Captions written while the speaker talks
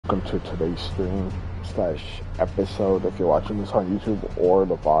welcome to today's stream slash episode if you're watching this on YouTube or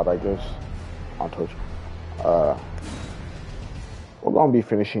the VOD, I guess, on Twitch. We're gonna be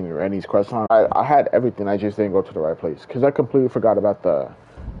finishing Ranni's quest line. I had everything, I just didn't go to the right place because I completely forgot about the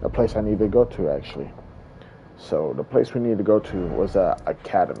place I needed to go to actually. So the place we needed to go to was the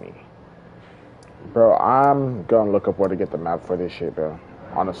academy. Bro, I'm gonna look up where to get the map for this shit, bro.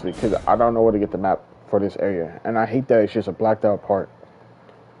 Honestly, because I don't know where to get the map for this area. And I hate that it's just a blacked out part.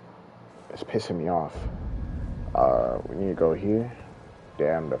 It's pissing me off. We need to go here.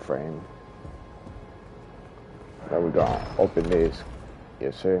 Damn, the frame. Then we gonna open this.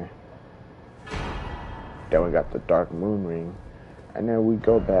 Yes, sir. Then we got the dark moon ring. And then we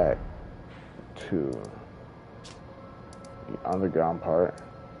go back to the underground part.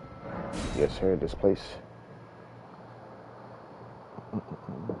 Yes, sir, this place.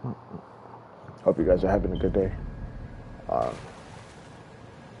 Hope you guys are having a good day.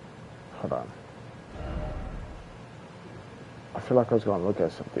 Hold on. I feel like I was gonna look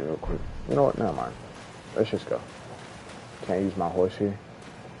at something real quick. You know what? Never mind. Let's just go. Can't use my horse here.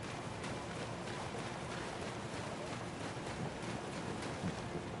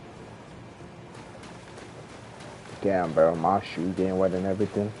 Damn, bro, my shoe getting wet and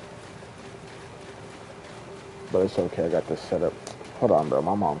everything. But it's okay, I got this set up. Hold on, bro,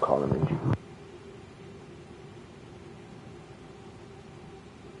 my mom calling me.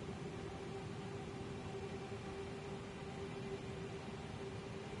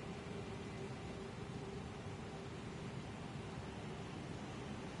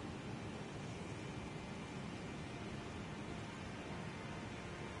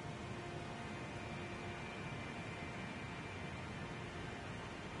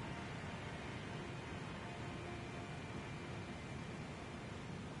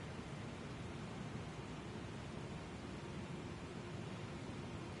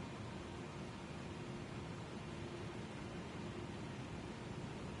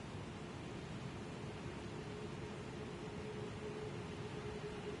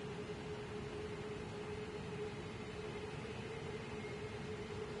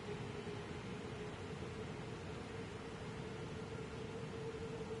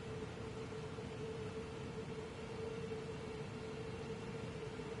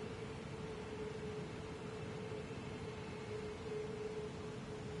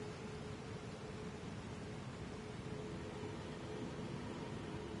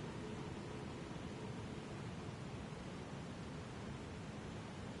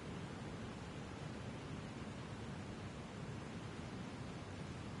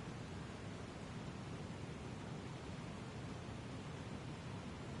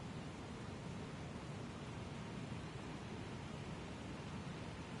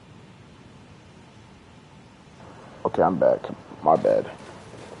 Okay, I'm back. My bad.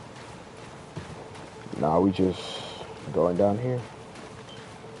 Now we just going down here.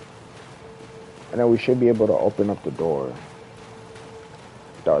 And then we should be able to open up the door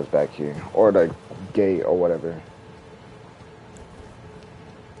that was back here. Or the gate or whatever.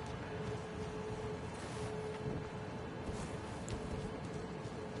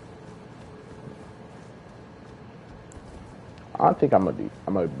 I don't think I'm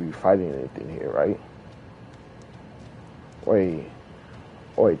gonna be fighting anything here, right?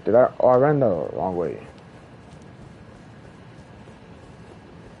 Wait, did I ran the wrong way.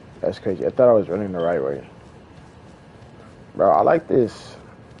 That's crazy. I thought I was running the right way. Bro, I like this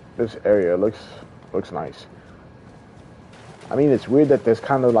area. It looks nice. I mean, it's weird that there's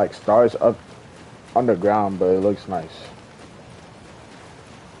kind of like stars up underground, but it looks nice.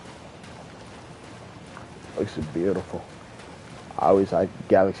 Looks beautiful. I always like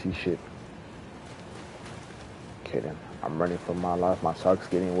galaxy shit. Okay then. I'm running for my life. My socks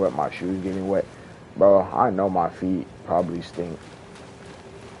getting wet. My shoes getting wet. Bro, I know my feet probably stink.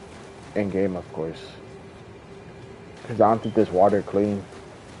 In game, of course. Because I don't think this water clean.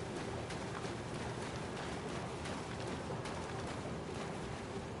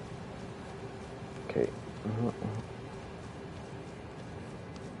 Okay.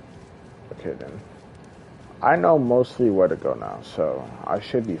 Okay then. I know mostly where to go now, so I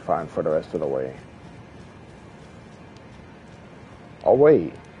should be fine for the rest of the way. Oh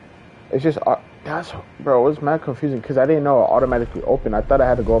wait, it's just bro. It was mad confusing because I didn't know it automatically opened. I thought I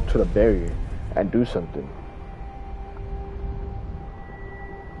had to go up to the barrier and do something.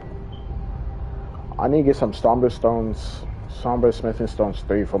 I need to get some somber smithing stones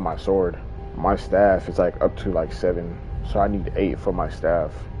 3 for my sword. My staff is like up to like 7, so I need 8 for my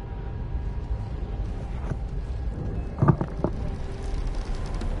staff.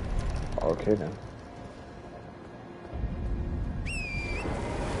 Okay then.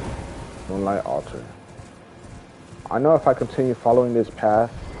 Moonlight Altar. I know if I continue following this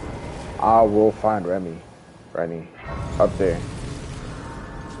path, I will find Ranni, up there.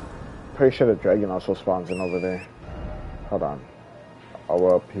 Pretty sure the dragon also spawns in over there. Hold on. Oh,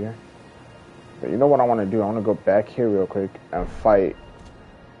 we're up here. But you know what I want to do? I want to go back here real quick and fight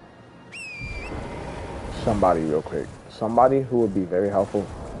somebody real quick. Somebody who would be very helpful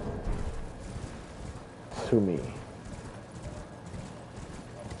to me.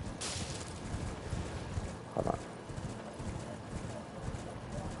 Hold on.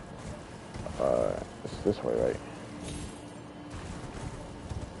 It's this way, right?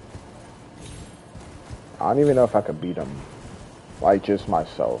 I don't even know if I could beat him. Like, just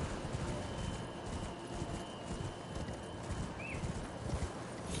myself.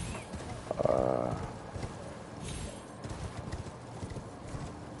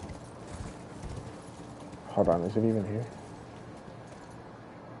 Hold on, is it even here?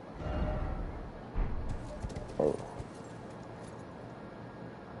 Oh.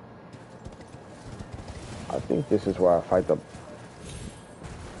 I think this is where I fight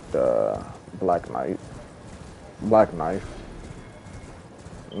the Black Knight. Black Knife.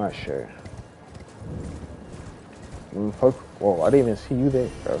 I'm not sure. Whoa, I didn't even see you there,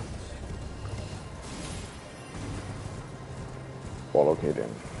 bro. Well, okay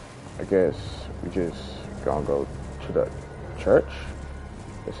then. I guess we just gonna go to the church.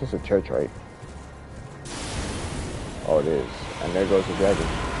 This is a church, right? Oh, it is. And there goes the dragon.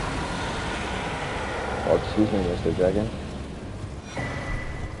 Oh, excuse me, Mr. Dragon.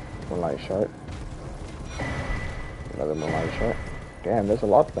 Moonlight shot. Another moonlight shot. Damn, there's a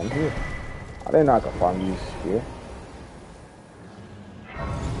lot of them here. I didn't know I could farm these here.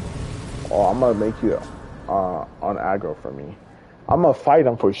 Oh, I'm gonna make you on aggro for me. I'm gonna fight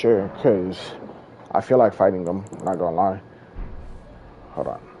them for sure, cause I feel like fighting them. Not gonna lie. Hold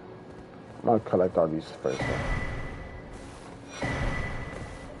on. I'm gonna collect all these first.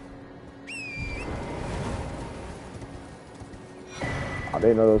 I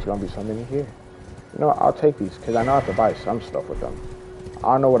didn't know there was gonna be so many here. You know what, I'll take these, cause I know I have to buy some stuff with them.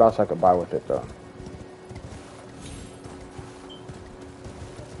 I don't know what else I could buy with it though.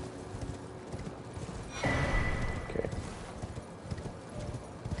 Okay.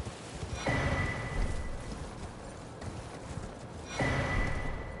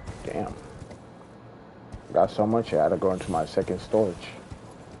 Damn. Got so much, I had to go into my second storage.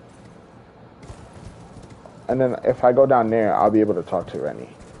 And then if I go down there, I'll be able to talk to Ranni.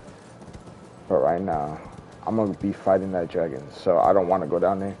 But right now, I'm going to be fighting that dragon, so I don't want to go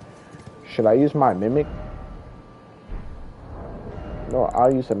down there. Should I use my mimic? No,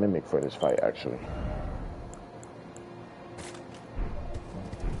 I'll use a mimic for this fight, actually.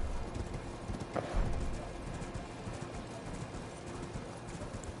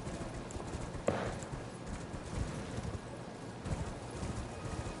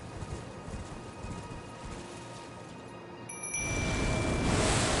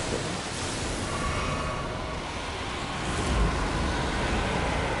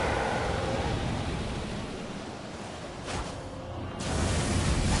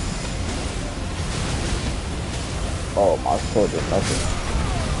 Oh, my sword did nothing.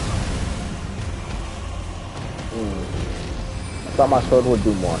 I thought my sword would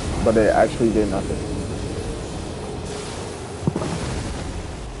do more, but it actually did nothing.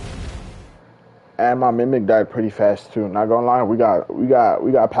 And my mimic died pretty fast too. Not gonna lie, we got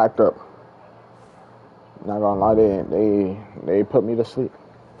packed up. Not gonna lie, they put me to sleep.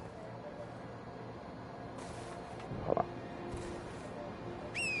 Hold on.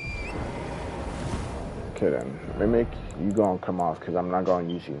 Okay then, mimic, you gonna come off because I'm not gonna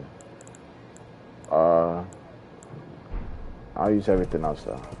use you. I'll use everything else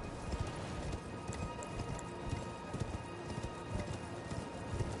though.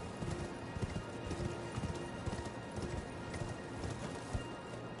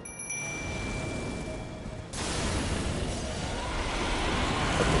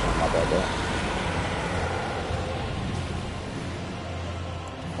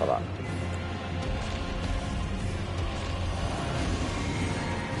 Hold on.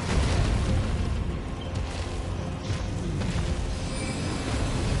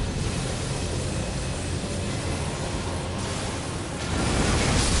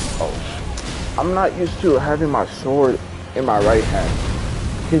 I'm not used to having my sword in my right hand,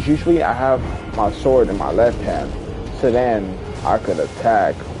 because usually I have my sword in my left hand, so then I could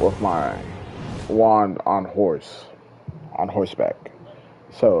attack with my wand on horseback.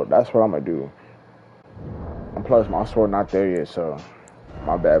 So that's what I'm gonna do. And plus my sword not there yet, so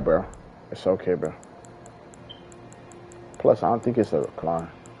my bad, bro. It's okay, bro. Plus I don't think it's a climb.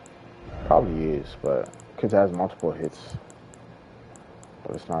 Probably is, but because it has multiple hits,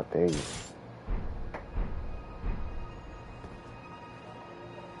 but it's not there yet.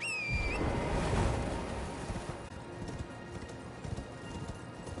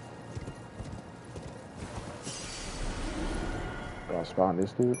 Gonna spawn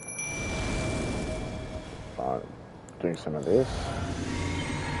this dude. Doing some of this.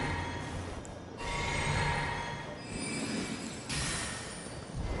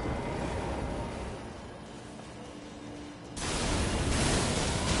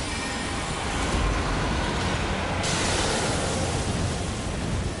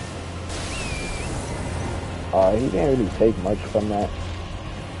 He didn't really take much from that.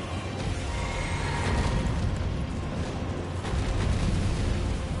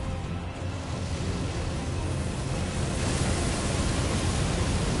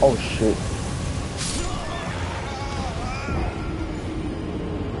 Oh shit.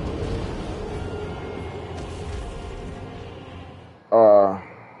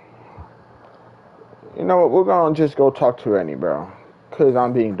 You know what? We're gonna just go talk to Ranni, bro. Cause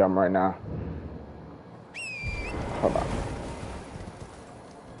I'm being dumb right now. Hold on.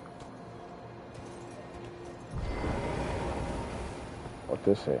 What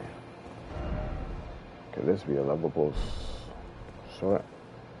this say? Could this be a lovable sort?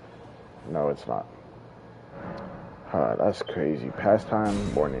 No, it's not. That's crazy.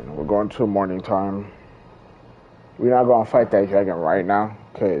 Pastime, morning. We're going to morning time. We're not gonna fight that dragon right now,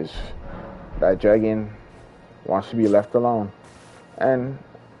 cause that dragon wants to be left alone, and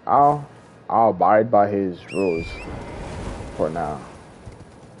I'll abide by his rules for now.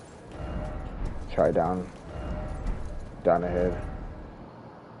 Try down ahead,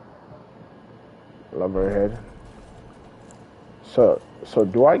 lover ahead. So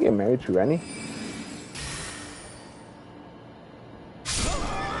do I get married to Ranni?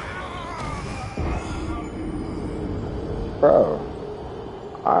 Bro,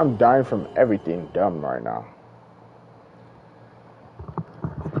 I'm dying from everything dumb right now.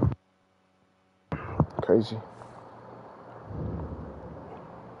 Crazy.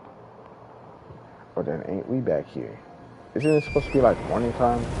 But then ain't we back here? Isn't it supposed to be like morning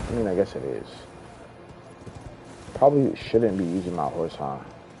time? I mean, I guess it is. Probably shouldn't be using my horse, huh?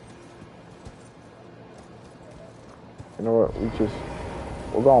 You know what?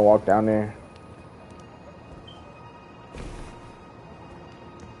 We're gonna walk down there.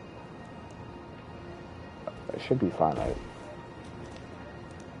 It should be fine, right?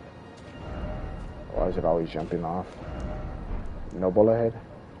 Why is it always jumping off? No bullet head?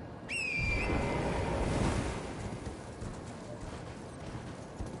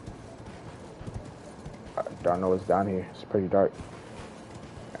 I don't know what's down here. It's pretty dark.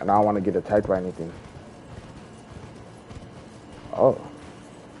 And I don't want to get attacked by anything. Oh.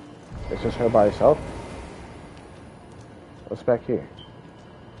 It's just her by herself? What's back here?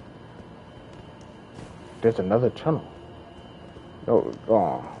 There's another tunnel. No, go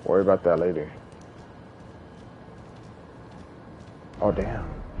on. Worry about that later. Oh, damn.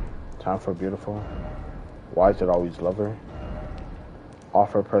 Time for beautiful. Why is it always lover?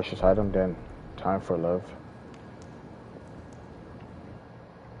 Offer a precious item, then time for love.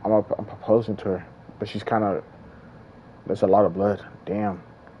 I'm proposing to her, but she's kind of... There's a lot of blood. Damn.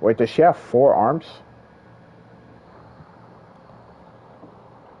 Wait, does she have 4 arms?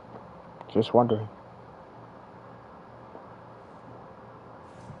 Just wondering.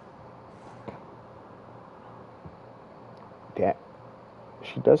 Damn.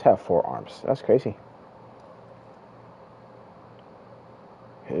 She does have 4 arms. That's crazy.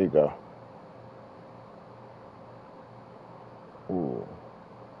 Here you go. Ooh.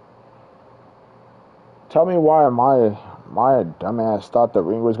 Tell me why my dumbass thought the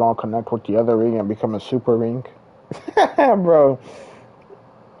ring was gonna connect with the other ring and become a super ring. Bro.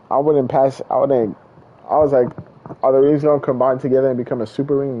 I was like, are the rings gonna combine together and become a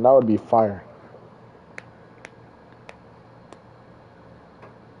super ring? That would be fire.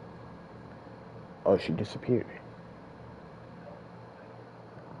 Oh, she disappeared.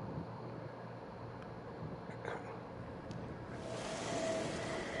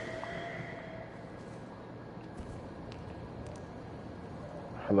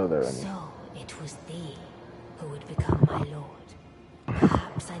 Hello there, Ranni. So it was thee who would become my lord.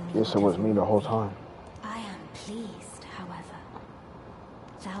 Perhaps I need. Yes, it was me the whole time. I am pleased, however.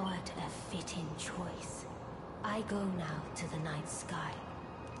 Thou art a fitting choice. I go now to the night sky.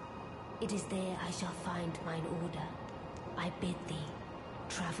 It is there I shall find mine order. I bid thee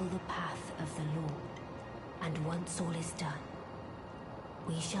travel the path of the Lord, and once all is done,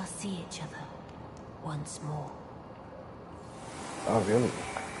 we shall see each other once more. Oh, really?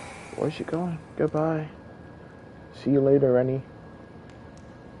 Where's she going? Goodbye. See you later, Rennie.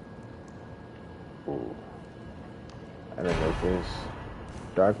 Ooh. And then there's this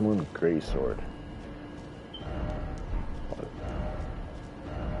Dark Moon Grey Sword.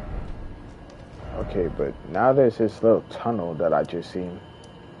 Okay, but now there's this little tunnel that I just seen.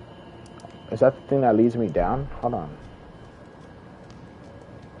 Is that the thing that leads me down? Hold on.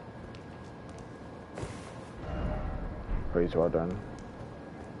 Praise well done.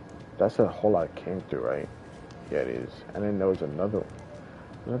 That's the hole I came through, right? Yeah, it is. And then there was another one.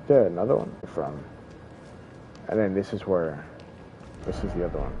 Isn't there another one from? And then this is where, this is the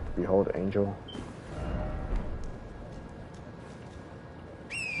other one. Behold, angel.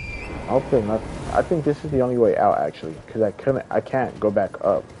 I hope there's nothing. I think this is the only way out, actually, because I can't go back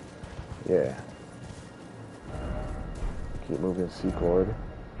up. Yeah. Keep moving, seek Lord.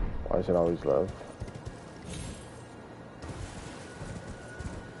 Why is it always love?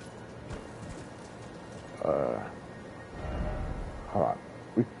 Hold on.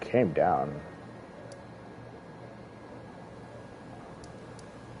 We came down.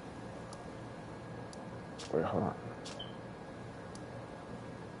 Wait, hold on.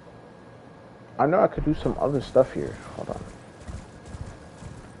 I know I could do some other stuff here. Hold on.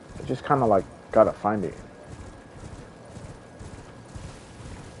 I just kind of like gotta find it.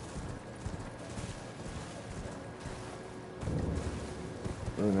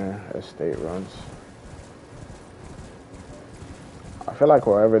 Estate ruins. I feel like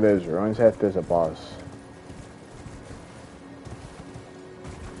wherever there's ruins at, there's a boss.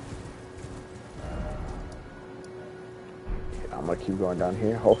 I'm gonna keep going down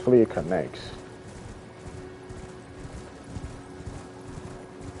here. Hopefully it connects.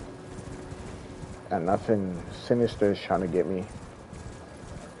 And nothing sinister is trying to get me.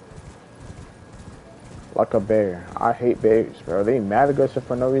 Like a bear. I hate bears, bro. They mad aggressive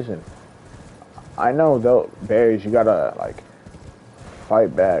for no reason. I know though, bears, you gotta like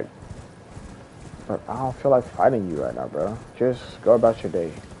fight back. But I don't feel like fighting you right now, bro. Just go about your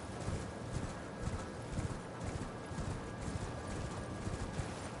day.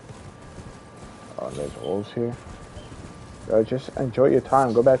 Oh, there's wolves here. Bro, just enjoy your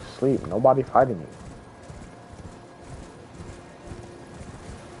time. Go back to sleep. Nobody fighting you.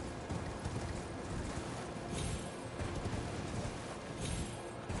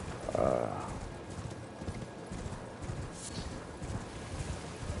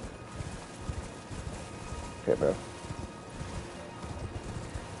 Okay, bro.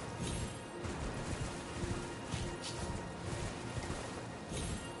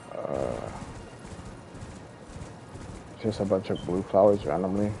 Just a bunch of blue flowers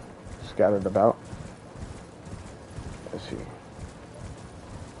randomly scattered about. Let's see.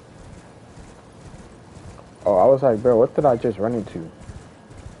 Oh, I was like, bro, what did I just run into?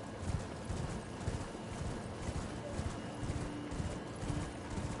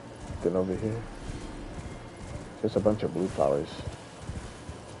 Then over here. Just a bunch of blue flowers.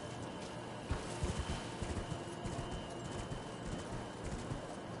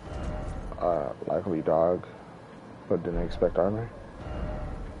 Likely dog, but didn't expect armor.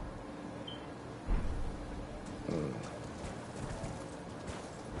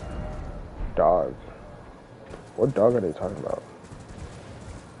 Dog. What dog are they talking about?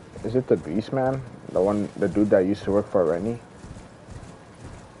 Is it the Beast Man? The dude that used to work for Rennie?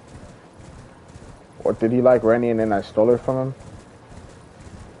 Or did he like Rennie and then I stole her from him?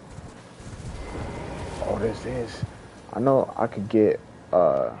 Oh, there's this. I know I could get,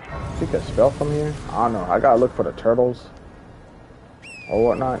 I think a spell from here? I don't know. I gotta look for the turtles. Or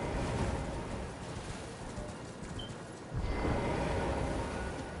whatnot.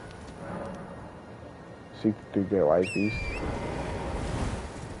 Seek to get wise beast.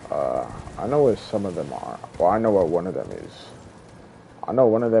 I know where some of them are. Well, I know where one of them is. I know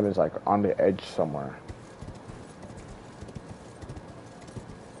one of them is like on the edge somewhere.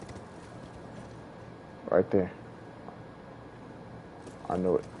 Right there. I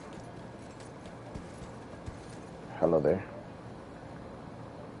knew it. Hello there.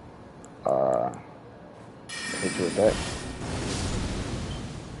 Hit you with that.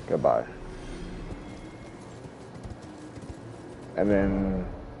 Goodbye. And then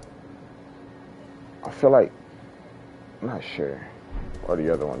I feel like I'm not sure where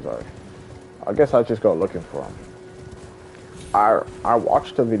the other ones are. I guess I'll just go looking for them. I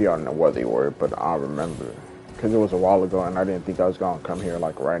watched the video on where they were, but I don't remember because it was a while ago and I didn't think I was gonna come here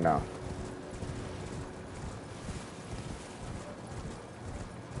like right now.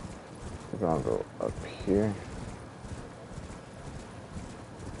 We're gonna go up here.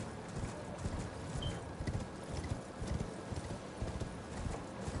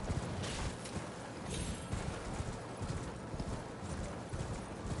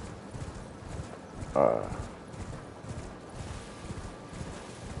 Uh,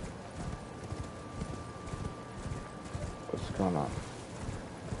 what's going on?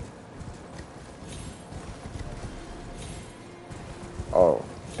 Oh,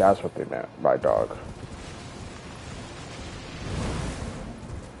 that's what they meant by dog.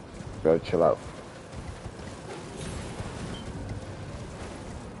 Better chill out.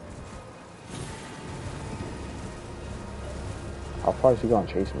 How far is he gonna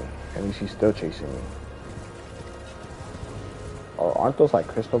chase me? At least he's still chasing me. Oh, aren't those like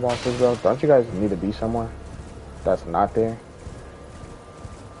crystal bosses, bro? Don't you guys need to be somewhere that's not there?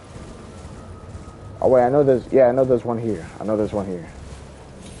 Oh wait, I know there's, yeah, I know there's one here. I know there's one here.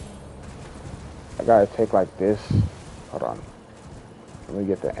 I gotta take like this. Hold on. Let me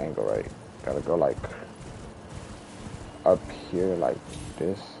get the angle right. Gotta go like up here like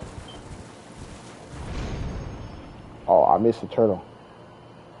this. Oh, I missed the turtle.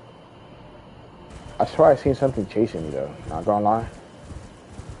 I swear I seen something chasing me though. Not gonna lie.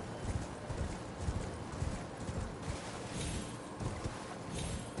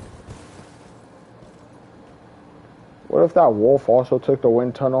 What if that wolf also took the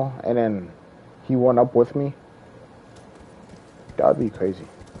wind tunnel and then he went up with me? That would be crazy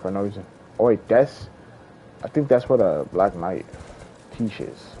for no reason. Oh wait, I think that's where the Black Knight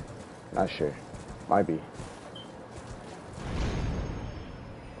teaches. Not sure. Might be.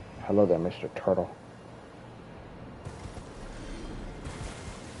 Hello there, Mr. Turtle.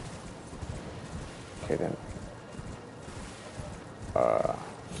 Okay then. I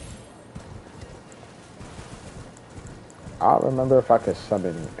don't remember if I could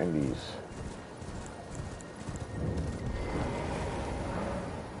summon in these.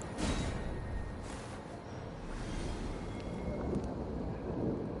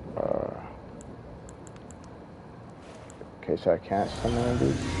 Okay, so I can't summon in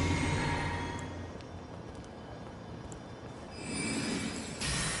these.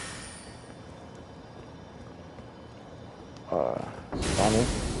 Summon.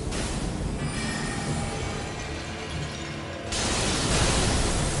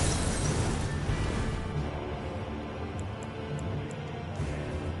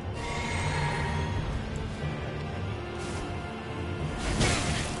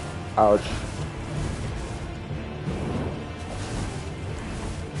 Ouch.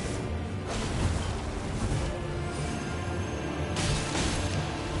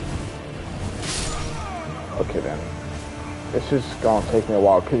 Okay then. This is gonna take me a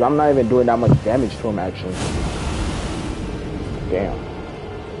while because I'm not even doing that much damage to him actually. Damn.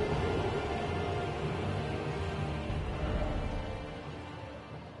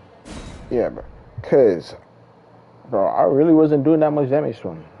 Yeah, bro, I really wasn't doing that much damage to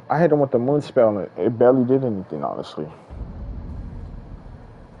him. I hit him with the moon spell and it barely did anything, honestly.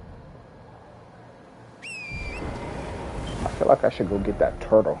 I feel like I should go get that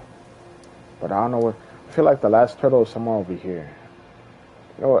turtle. But I don't know where. I feel like the last turtle is somewhere over here.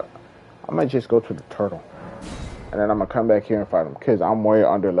 You know what? I might just go to the turtle. And then I'm going to come back here and fight him. Because I'm way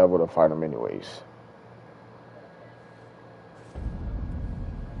under level to fight him anyways.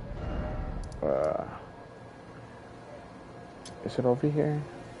 Is it over here?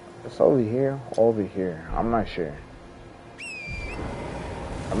 It's over here. Over here. I'm not sure.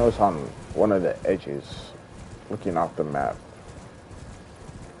 I know it's on one of the edges. Looking off the map.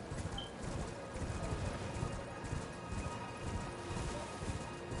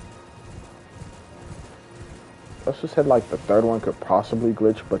 Let's just say like the third one could possibly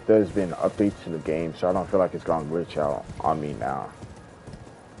glitch, but there's been updates to the game, so I don't feel like it's gonna glitch out on me now.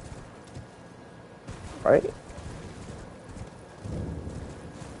 Right?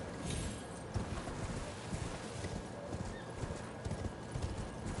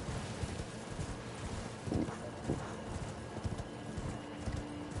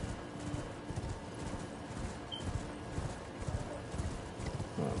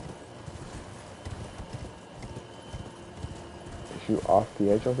 Is you off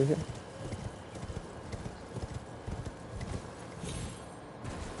the edge over here?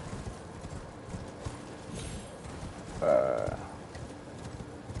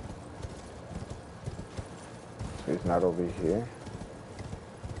 So he's not over here.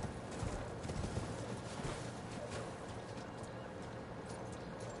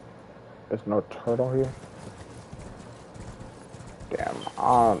 There's no turtle here. Damn,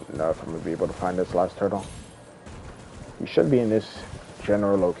 I don't know if I'm gonna be able to find this last turtle. You should be in this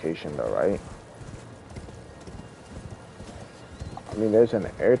general location though, right? I mean, there's an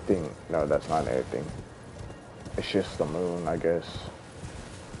air thing. No, that's not an air thing. It's just the moon, I guess.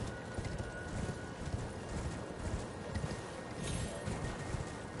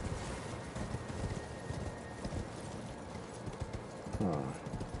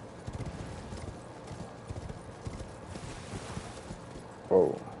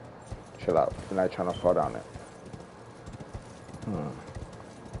 chill out. You're not trying to fall down it.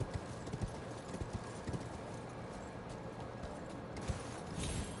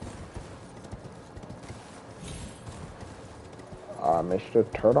 Mr.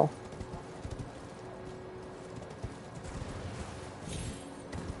 Turtle.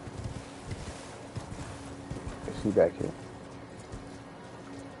 Is he back here?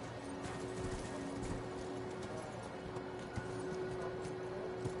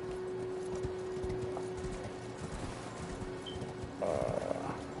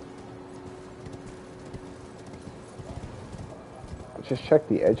 Just check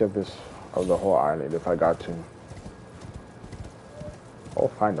the edge of the whole island if I got to. I'll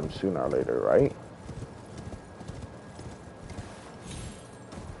find them sooner or later, right?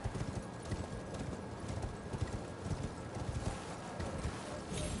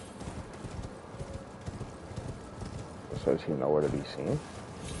 Says he nowhere to be seen.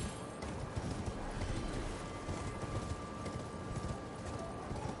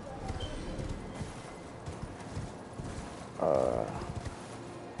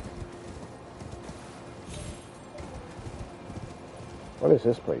 What is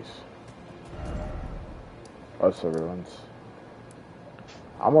this place? Oh, surveillance.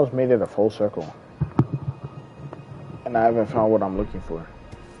 I almost made it a full circle. And I haven't found what I'm looking for.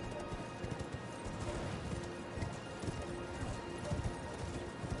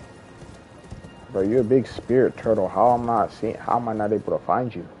 Bro, you're a big spirit turtle. How am I not able to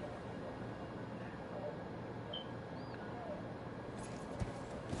find you?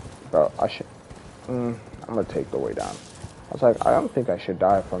 Bro, I'm gonna take the way down. I was like, I don't think I should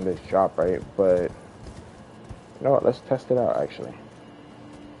die from this drop, right? But, you know what, let's test it out, actually.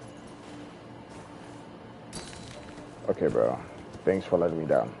 Okay, bro. Thanks for letting me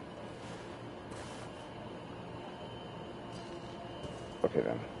down. Okay,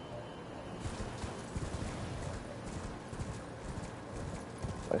 then.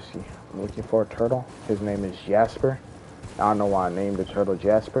 Let's see. I'm looking for a turtle. His name is Jasper. I don't know why I named the turtle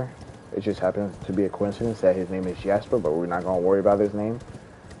Jasper. It just happens to be a coincidence that his name is Jasper, but we're not going to worry about his name.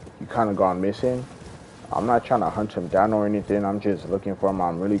 He kind of gone missing. I'm not trying to hunt him down or anything. I'm just looking for him.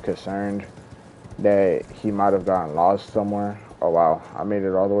 I'm really concerned that he might have gotten lost somewhere. Oh, wow. I made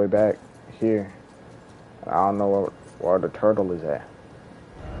it all the way back here. I don't know where the turtle is at.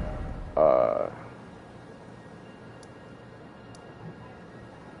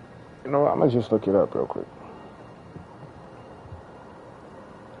 You know what? I'm going to just look it up real quick.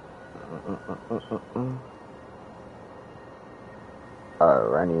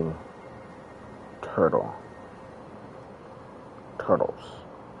 Ranni turtle. Turtles.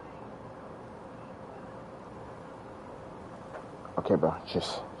 Okay, bro.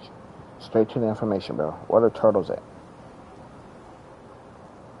 Just straight to the information, bro. Where are the turtles at?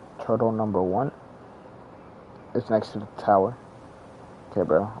 Turtle number 1 is next to the tower. Okay,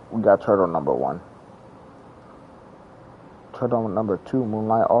 bro. We got turtle number 1. Turtle number 2,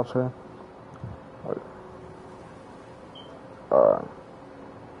 Moonlight Altar.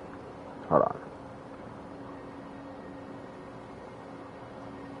 Hold on.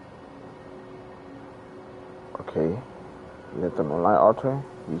 Okay. He's at the Moonlight Altar.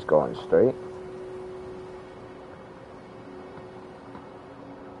 He's going straight.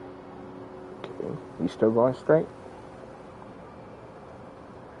 Okay. He's still going straight.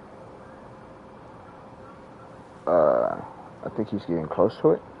 I think he's getting close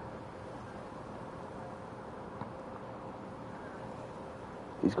to it.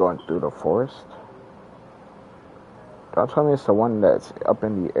 He's going through the forest. Don't tell me it's the one that's up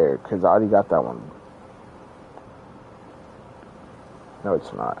in the air, because I already got that one. No,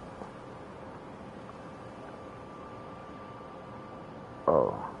 it's not.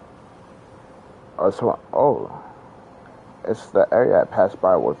 It's the area I passed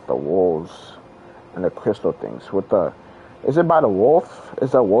by with the wolves and the crystal things. Is it by the wolf?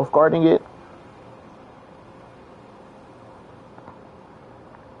 Is that wolf guarding it?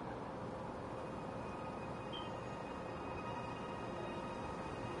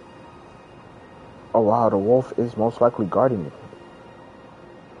 Oh wow, the wolf is most likely guarding it.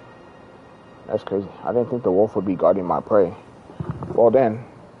 That's crazy. I didn't think the wolf would be guarding my prey. Well then,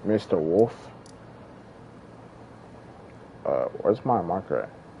 Mr. Wolf. Where's my marker at?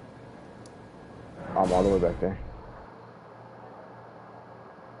 I'm all the way back there.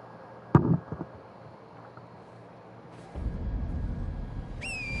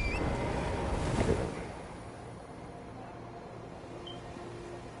 Okay then.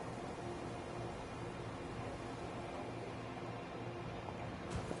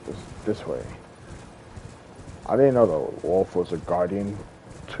 This way. I didn't know the wolf was a guardian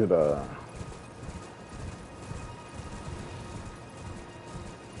to the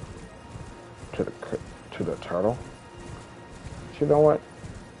to the turtle. But you know what?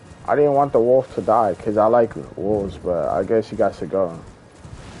 I didn't want the wolf to die because I like wolves, but I guess he got to go.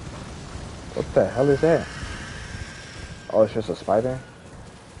 What the hell is that? Oh, it's just a spider?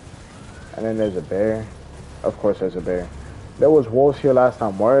 And then there's a bear. Of course there's a bear. There was wolves here last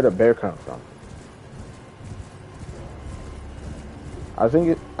time. Where did the bear come from? I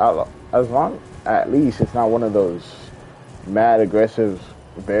think as long, at least it's not one of those mad aggressive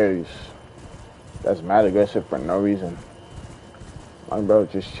bears that's mad aggressive for no reason. Like, bro,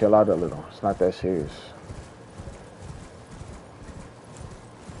 just chill out a little. It's not that serious.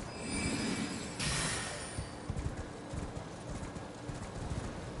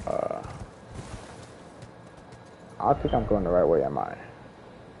 I don't think I'm going the right way, am I?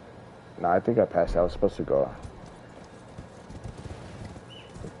 No, I think I passed. I was supposed to go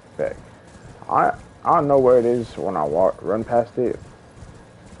back. I don't know where it is when I run past it,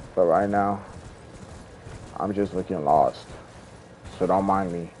 but right now I'm just looking lost. So don't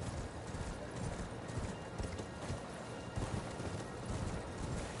mind me.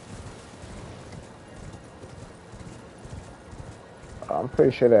 I'm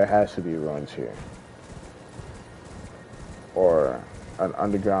pretty sure there has to be ruins here. Or an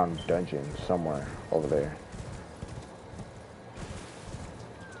underground dungeon somewhere over there.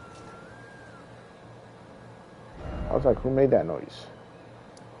 I was like, who made that noise?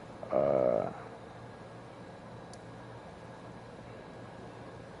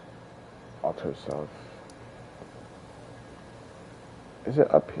 Alter self. Is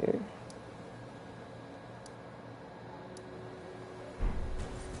it up here?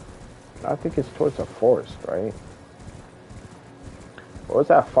 I think it's towards the forest, right? Where's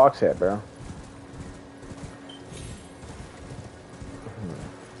that fox at, bro?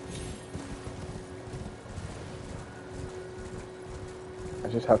 I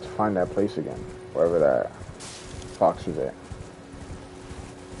just have to find that place again, wherever that fox was at.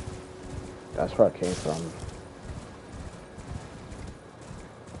 That's where I came from.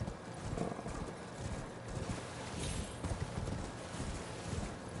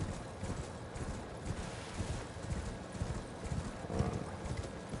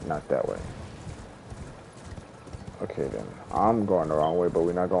 Not that way. Okay then. I'm going the wrong way, but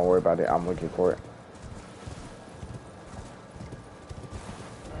we're not going to worry about it. I'm looking for it.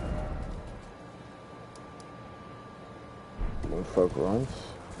 Moonfolk ruins.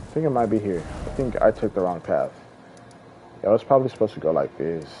 I think it might be here. I think I took the wrong path. Yeah, I was probably supposed to go like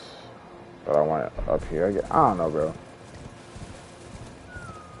this, but I went up here. I don't know, bro.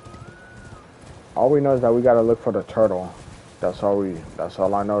 All we know is that we gotta look for the turtle. That's all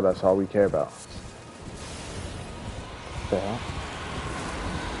I know. That's all we care about. What the hell?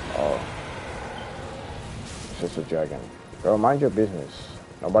 Oh, it's just a dragon. Bro, mind your business.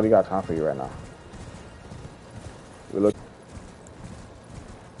 Nobody got time for you right now. We look.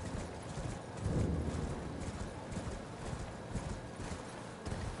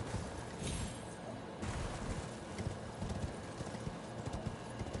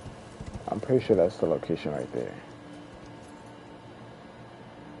 I'm pretty sure that's the location right there.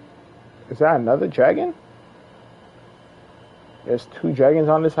 Is that another dragon? There's 2 dragons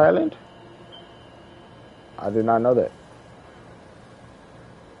on this island? I did not know that.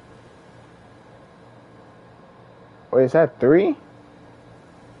 Wait, is that 3?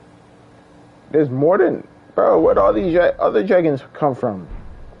 There's more than... Bro, where'd all these other dragons come from?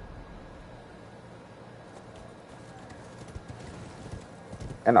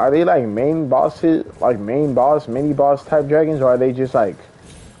 And are they like main bosses, like main boss, mini boss type dragons, or are they just like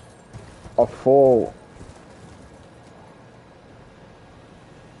a full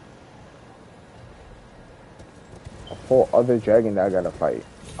other dragon that I gotta fight?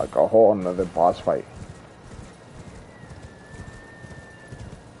 Like a whole another boss fight.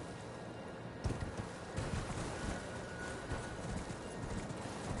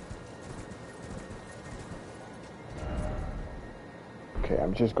 Okay,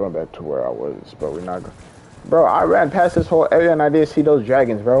 I'm just going back to where I was, but we're not. Bro, I ran past this whole area and I didn't see those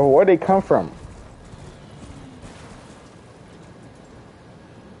dragons, bro. Where'd they come from?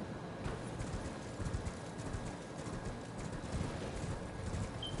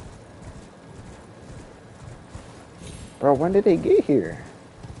 Bro, when did they get here?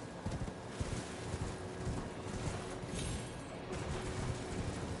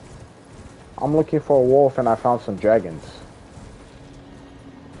 I'm looking for a wolf and I found some dragons.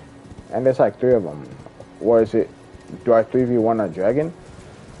 And there's like 3 of them. What is it? Do I 3v1 a dragon?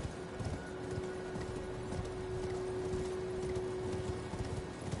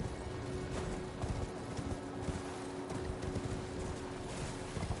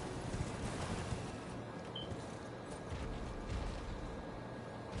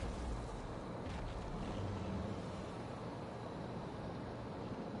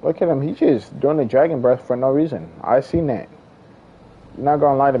 Look at him. He's just doing the dragon breath for no reason. I seen that. You're not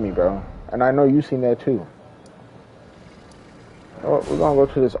gonna lie to me, bro. And I know you seen that too. You know what? We're gonna go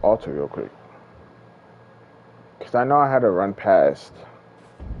to this altar real quick. Because I know I had to run past.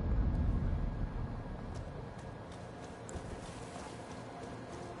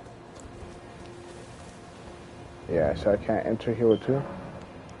 Yeah, so I can't enter here with two.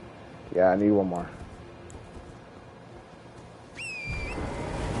 Yeah, I need one more.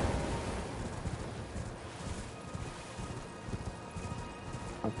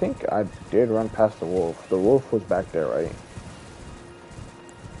 I think I did run past the wolf. The wolf was back there, right?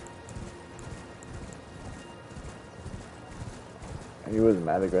 He was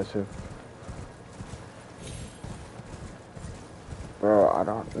mad aggressive. Bro, I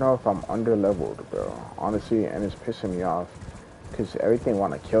don't know if I'm under leveled, bro. Honestly, and it's pissing me off. Because everything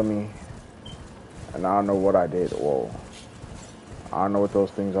want to kill me. And I don't know what I did. Whoa. I don't know what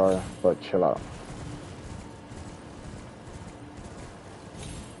those things are, but chill out.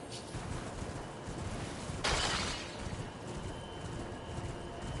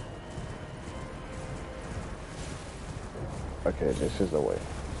 Okay, this is the way.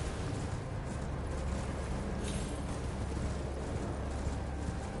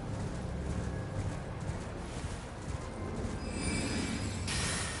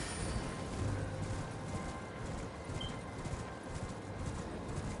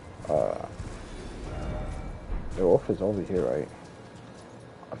 The wolf is over here, right?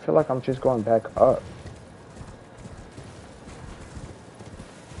 I feel like I'm just going back up.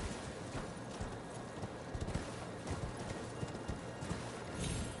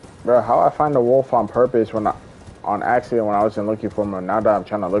 Bro, how I find the wolf on purpose on accident when I wasn't looking for him, and now that I'm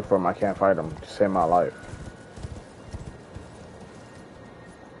trying to look for him, I can't find him to save my life.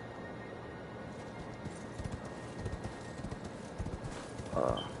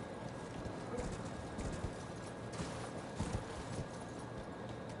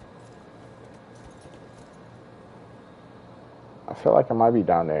 I feel like it might be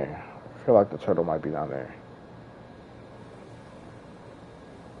down there. I feel like the turtle might be down there.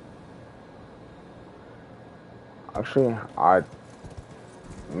 Actually, I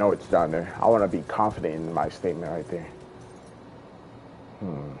know it's down there. I want to be confident in my statement right there.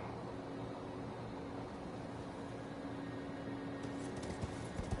 You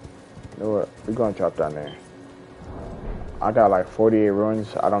know what? We're going to drop down there. I got like 48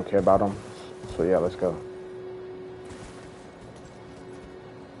 ruins. I don't care about them. So yeah, let's go.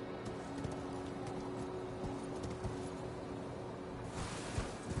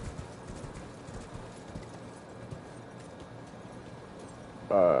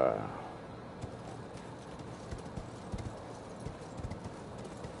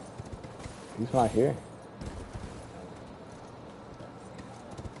 He's not here.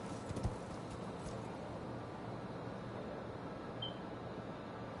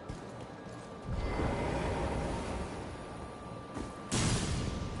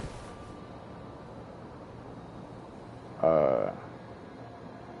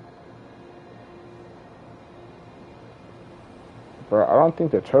 Bro, I don't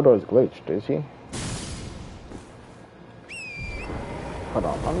think the turtle is glitched, is he? Hold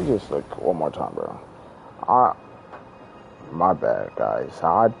on, let me just look one more time, bro. My bad, guys.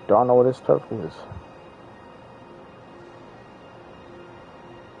 I don't know what this turtle is.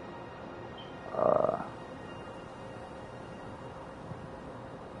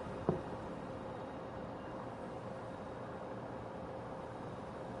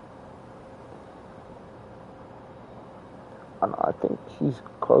 I think he's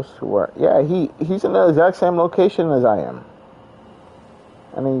close to where. Yeah, he's in the exact same location as I am.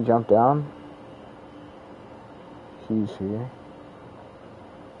 And then he jumped down. He's here.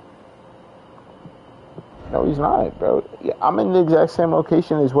 No, he's not, bro. Yeah, I'm in the exact same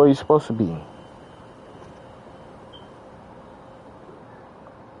location as where he's supposed to be.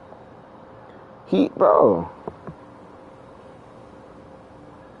 Bro.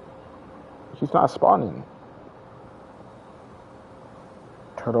 He's not spawning.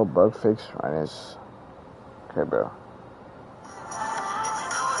 Turtle bug fix minus. Okay, bro.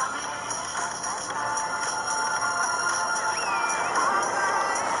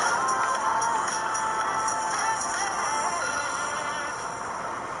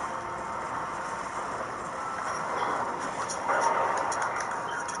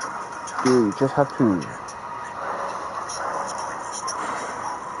 Dude, you just have to.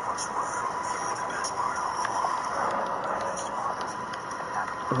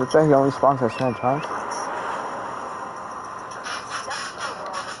 Is it that he only spawns at certain times?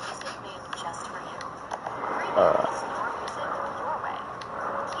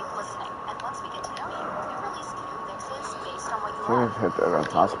 Please hit the event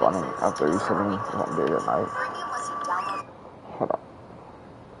top spawning after resetting one day or night. Hold on.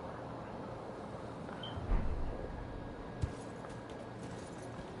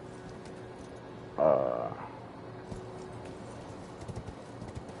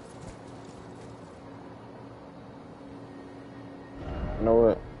 You know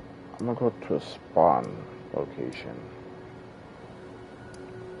what? I'm gonna go to a spawn location.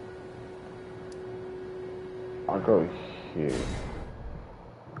 I'll go here.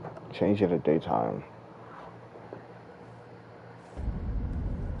 Change it to daytime.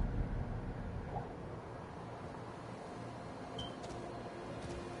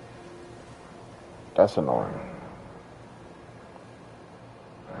 That's annoying.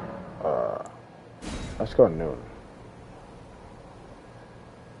 Let's go noon.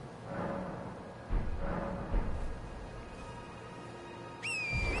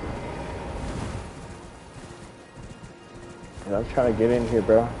 Yeah, I'm trying to get in here,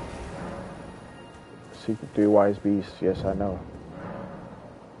 bro. Secret 3 wise beasts. Yes, I know.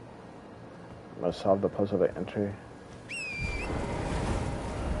 Must solve the puzzle to enter.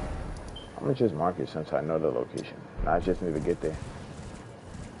 I'm gonna just mark it since I know the location. Now I just need to get there.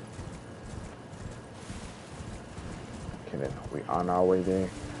 Okay, then we on our way there.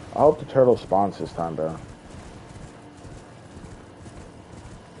 I hope the turtle spawns this time, bro.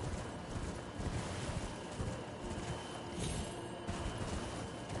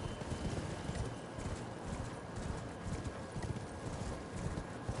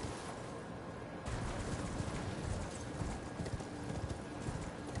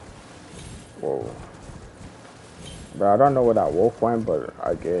 Whoa. Bro, I don't know where that wolf went, but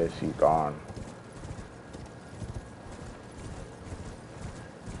I guess he's gone.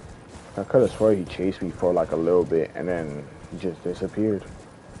 I could have sworn he chased me for like a little bit and then he just disappeared.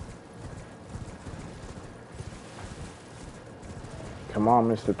 Come on,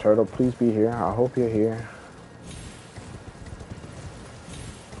 Mr. Turtle, please be here. I hope you're here.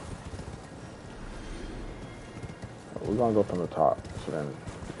 We're gonna go from the top, so then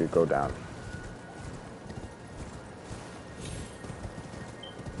we could go down.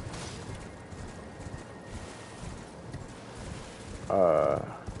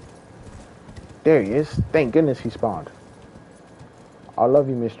 There he is. Thank goodness he spawned. I love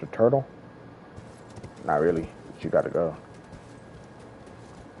you, Mr. Turtle. Not really, but you gotta go.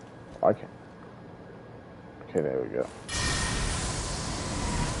 Okay. Okay, there we go.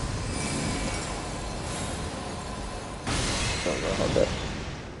 Don't know about that.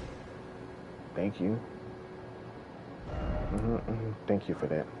 Thank you. Thank you for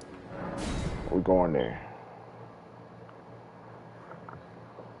that. We're going there.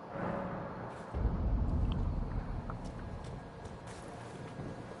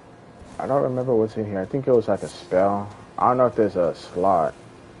 I don't remember what's in here. I think it was like a spell. I don't know if there's a slot.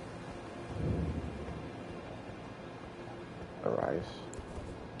 Arise.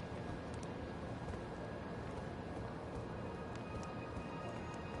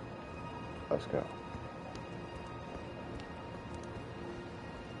 Let's go.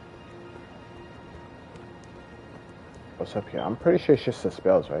 What's up here? I'm pretty sure it's just the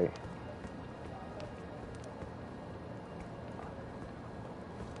spells, right?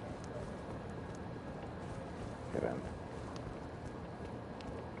 Okay then.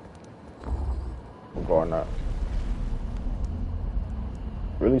 We're going up.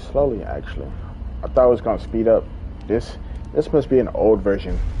 Really slowly, actually. I thought it was gonna speed up. This must be an old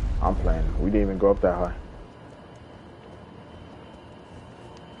version I'm playing. We didn't even go up that high.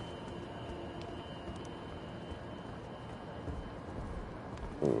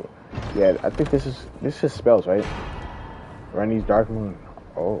 Ooh. Yeah, I think this is spells, right? Ranni's Dark Moon.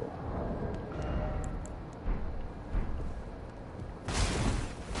 Oh.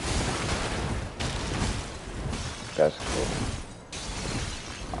 That's cool.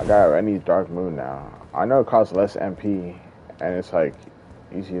 I got Ranni's Dark Moon now. I know it costs less MP, and it's like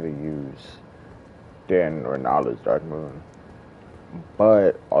easier to use than Renala's Dark Moon.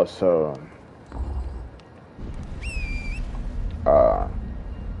 But also,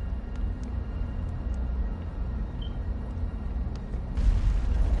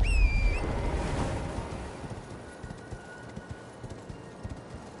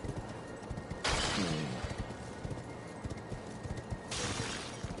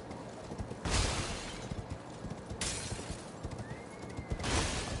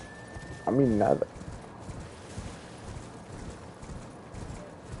 I mean, now that...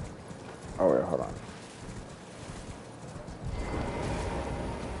 Oh, wait, hold on.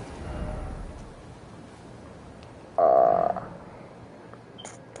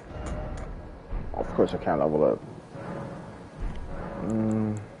 Of course I can't level up.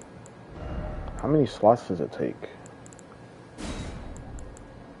 many slots does it take?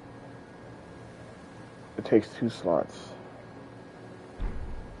 It takes 2 slots.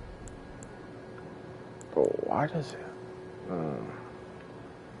 But why does it?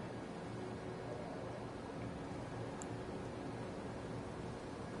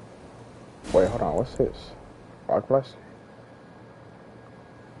 Wait, hold on. What's this? Rock Blast?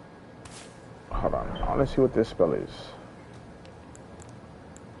 Hold on. I want to see what this spell is.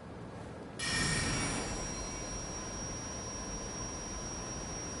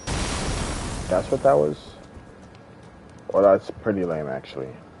 That's what that was? Well, that's pretty lame, actually.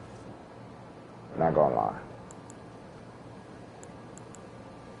 Not gonna lie.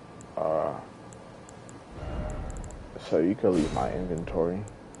 So you can leave my inventory.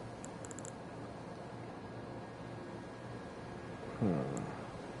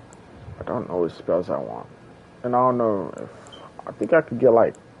 I don't know what spells I want. And I don't know if... I think I could get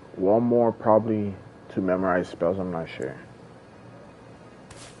like one more probably to memorize spells. I'm not sure.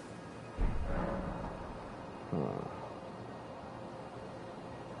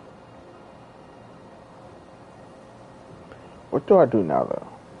 What do I do now, though?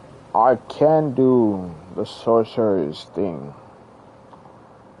 I can do the sorcerer's thing,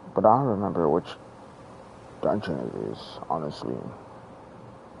 but I don't remember which dungeon it is, honestly.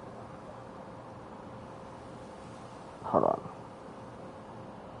 Hold on.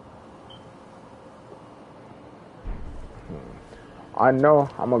 I know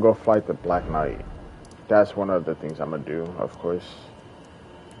I'm gonna go fight the Black Knight. That's one of the things I'm gonna do, of course.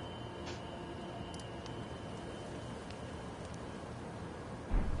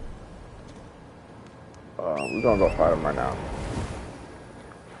 We're gonna go fight him right now.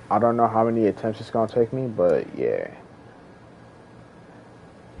 I don't know how many attempts it's gonna take me, but yeah.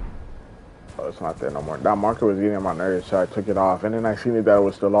 Oh, it's not there no more. That marker was getting on my nerves, so I took it off. And then I seen that it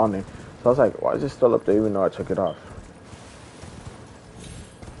was still on there. So I was like, why is it still up there even though I took it off?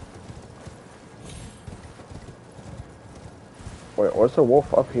 Wait, what's the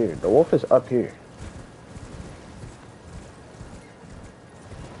wolf up here? The wolf is up here.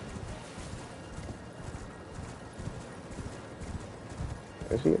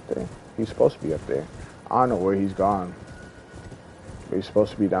 Is he up there? He's supposed to be up there. I don't know where he's gone. But he's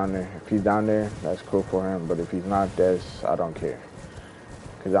supposed to be down there. If he's down there, that's cool for him. But if he's not, I don't care.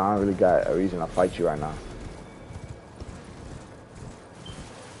 Because I don't really got a reason to fight you right now.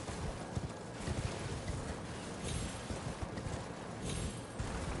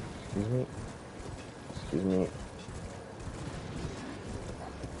 Excuse me. Excuse me.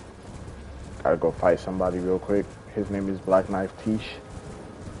 Gotta go fight somebody real quick. His name is Black Knife Tish.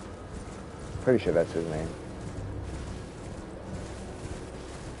 Pretty sure that's his name.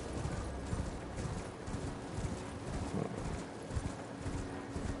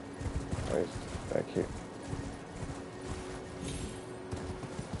 Wait, back here.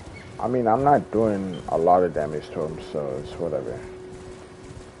 I mean, I'm not doing a lot of damage to him, so it's whatever.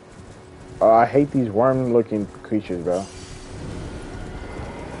 I hate these worm-looking creatures, bro.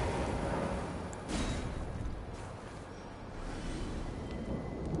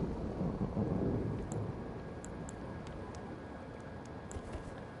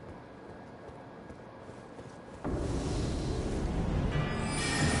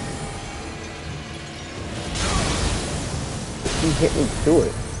 He hit me to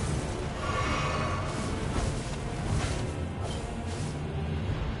it.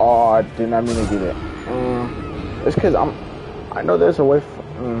 Oh, I did not mean to do that. It's because I know there's a way.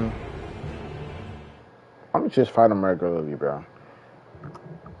 I'm gonna just fight him regularly, bro.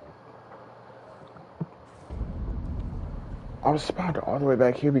 I was spawned all the way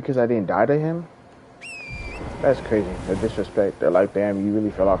back here because I didn't die to him. That's crazy. The disrespect. They're like, damn, you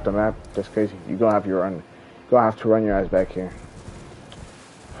really fell off the map. That's crazy. You're gonna have to run. You're gonna have to run your ass back here.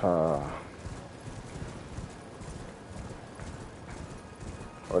 Oh,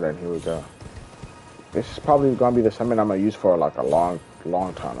 then here we go. This is probably gonna be the summon I'm gonna use for like a long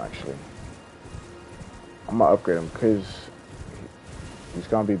time, actually. I'm gonna upgrade him because he's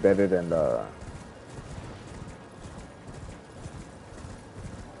gonna be better than the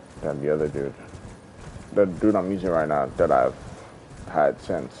other dude. The dude I'm using right now that I've had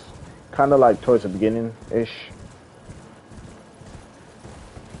since kind of like towards the beginning-ish.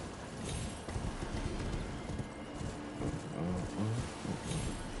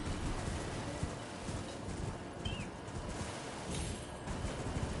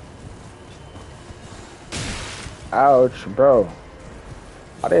 Ouch, bro.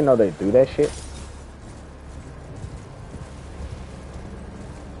 I didn't know they do that shit.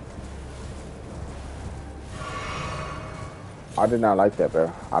 I did not like that,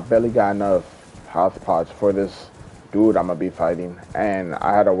 bro. I barely got enough health pots for this dude I'm gonna be fighting, and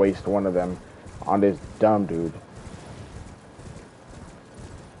I had to waste one of them on this dumb dude.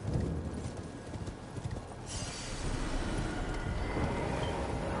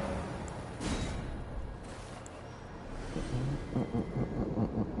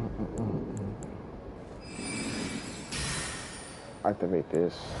 Activate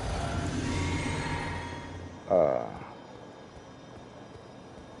this.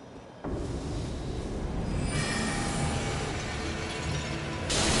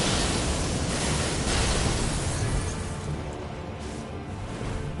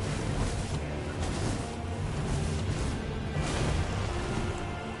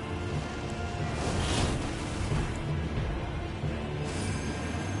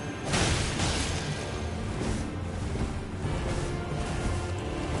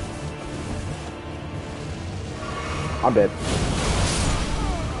 I'm dead.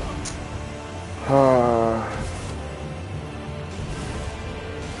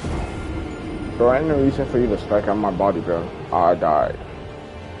 Bro, ain't no reason for you to strike on my body, bro. I died.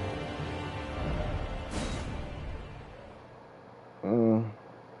 Okay,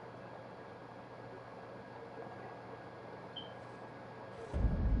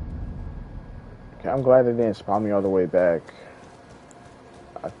 I'm glad it didn't spawn me all the way back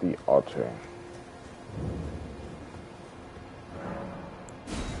at the altar.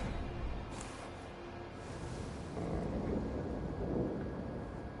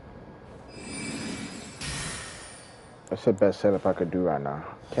 That's the best setup I could do right now.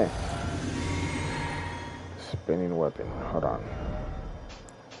 Okay. Spinning weapon. Hold on.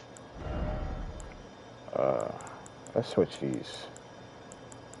 Let's switch these.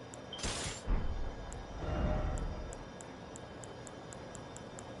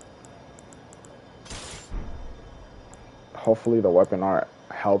 Hopefully the weapon art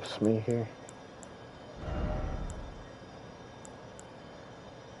helps me here.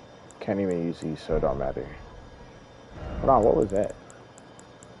 Can't even use these, so it don't matter. Hold on, what was that?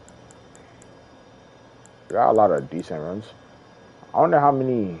 We got a lot of decent runs. I wonder how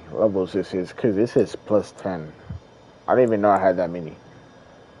many levels this is, because this is plus 10. I didn't even know I had that many.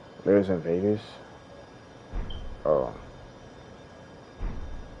 There's invaders. Oh.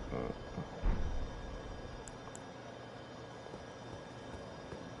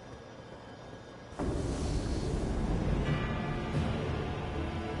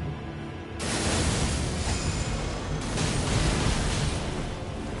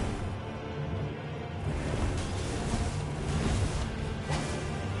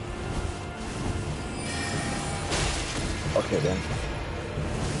 Okay then.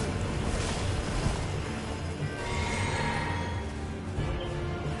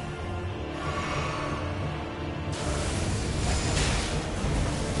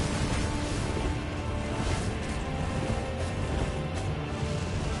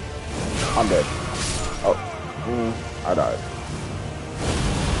 I'm dead. Oh, I died.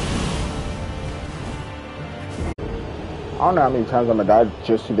 I don't know how many times I'm gonna die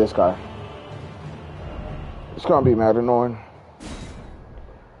just to this guy. It's gonna be mad annoying.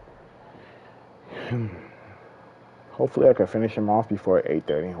 Hopefully I can finish him off before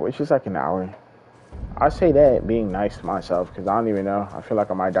 8:30, which is like an hour. I say that being nice to myself, because I don't even know. I feel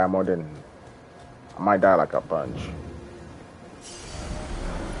like I might die more than... I might die like a bunch.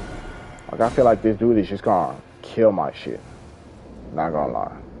 Like, I feel like this dude is just gonna kill my shit. Not gonna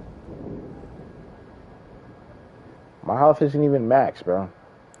lie. My health isn't even max, bro.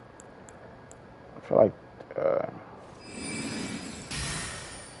 I feel like...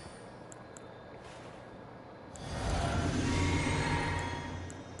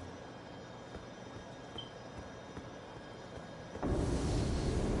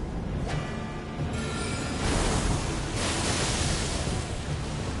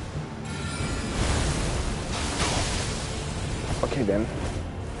 Okay then.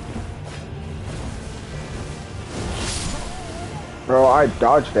 Bro, I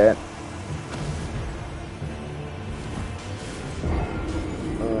dodged that.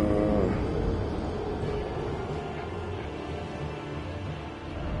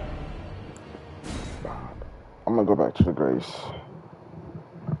 I'm gonna go back to the grace.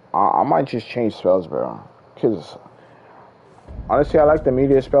 I might just change spells, bro. Cause honestly, I like the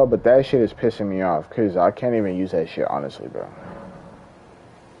meteor spell, but that shit is pissing me off. Cause I can't even use that shit, honestly, bro.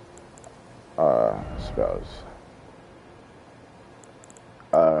 Spells.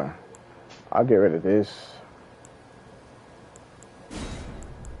 I'll get rid of this.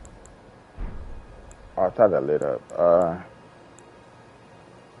 Oh, I thought that lit up.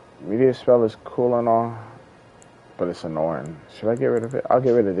 Meteor spell is cool and all, but it's annoying. Should I get rid of it? I'll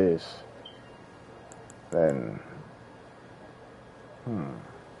get rid of this. Then,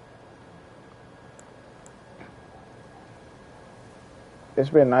 it's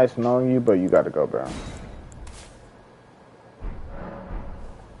been nice knowing you, but you gotta go, bro.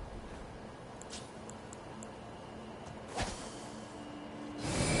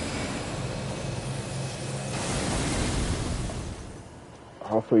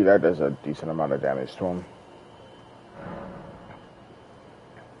 Hopefully that does a decent amount of damage to him.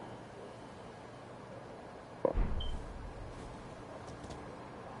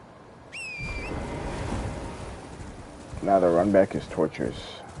 Now the run back is torturous.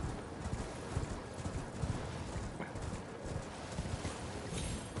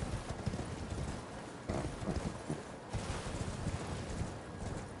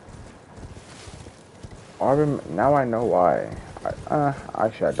 Now I know why.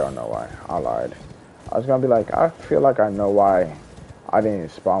 Actually, I don't know why. I lied. I was gonna be like, I feel like I know why I didn't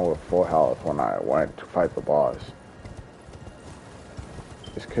spawn with full health when I went to fight the boss.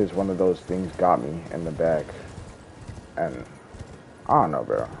 It's because one of those things got me in the back. And I don't know,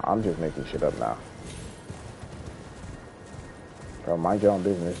 bro. I'm just making shit up now. Bro, mind your own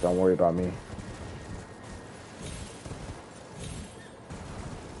business. Don't worry about me.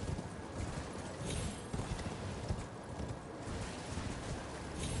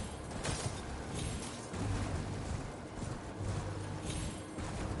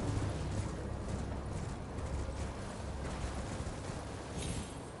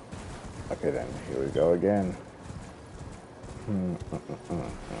 Okay, then. Here we go again.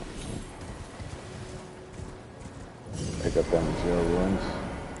 Pick up them 0 ruins.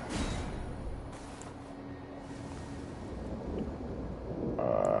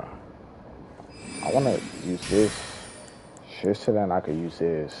 I want to use this. Just so then I could use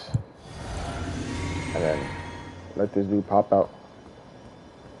this. And then let this dude pop out.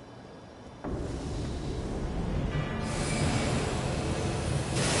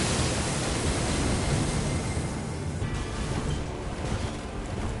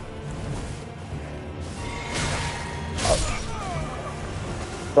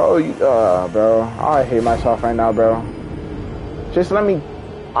 Bro, I hate myself right now, bro. Just let me.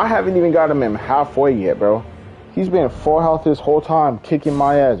 I haven't even got him in halfway yet, bro. He's been full health this whole time, kicking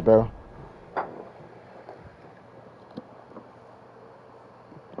my ass, bro.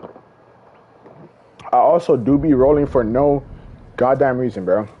 I also do be rolling for no goddamn reason,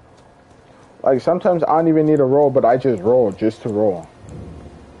 bro. Like, sometimes I don't even need a roll, but I just roll just to roll.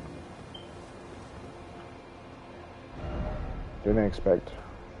 Didn't expect.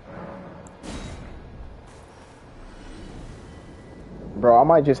 Bro, I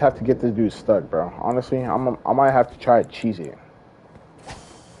might just have to get this dude stuck, bro. Honestly, I might have to try to cheese it.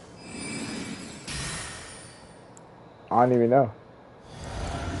 I don't even know.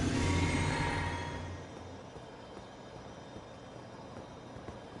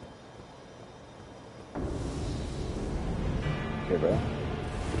 Okay, bro.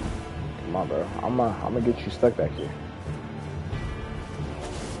 Come on, bro. I'm gonna get you stuck back here.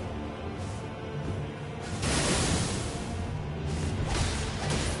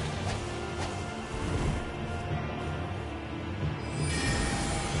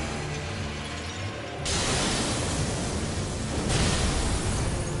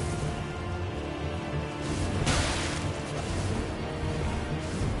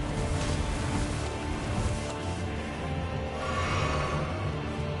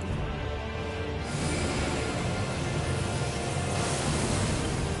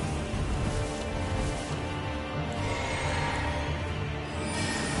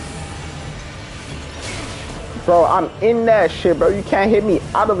 Bro, I'm in that shit, bro. You can't hit me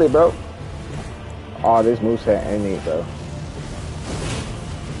out of it, bro. Oh, this moveset ain't it, bro.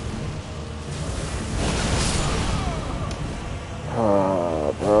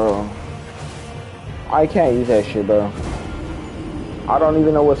 Bro. I can't use that shit, bro. I don't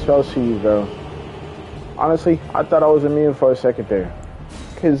even know what spells to use, bro. Honestly, I thought I was immune for a second there.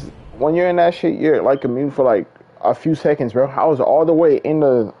 Because when you're in that shit, you're like immune for like a few seconds, bro. I was all the way in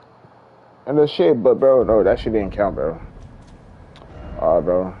the shit, but bro, no, that shit didn't count, bro.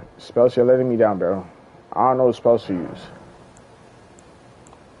 Bro, spells, you're letting me down, bro. I don't know what spells to use.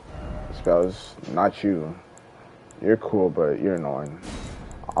 Spells, not you. You're cool, but you're annoying.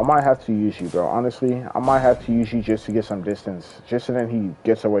 I might have to use you, bro. Honestly, I might have to use you just to get some distance. Just so then he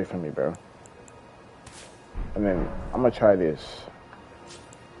gets away from me, bro. And then I'm gonna try this.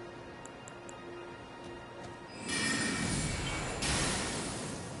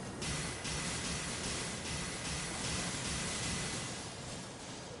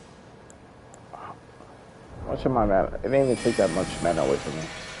 Much of my mana. It didn't even take that much mana away from me.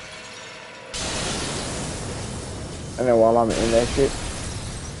 And then while I'm in that shit,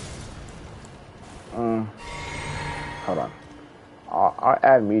 hold on. I'll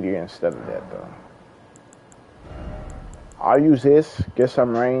add meteor instead of that though. I'll use this, get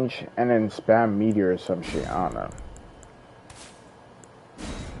some range, and then spam meteor or some shit. I don't know.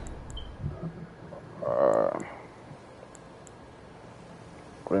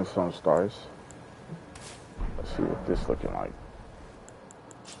 Glintstone stars. Let's see what this looking like.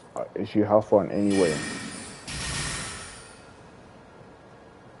 Is you helpful in any way?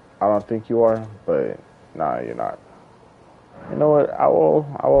 I don't think you are, but nah, you're not. You know what? I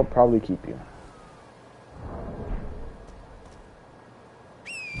will probably keep you.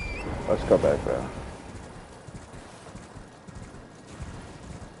 Let's go back there.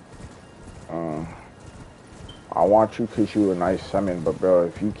 I want you because you a nice summon, but bro,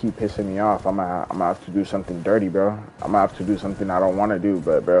 if you keep pissing me off, I'm gonna have to do something dirty, bro. I'm gonna have to do something I don't want to do,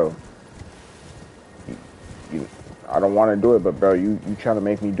 but bro, I don't want to do it, but bro, you trying to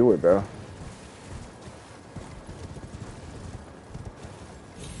make me do it, bro.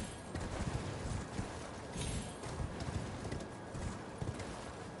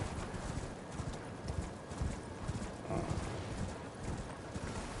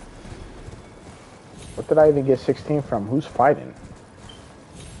 What did I even get 16 from? Who's fighting?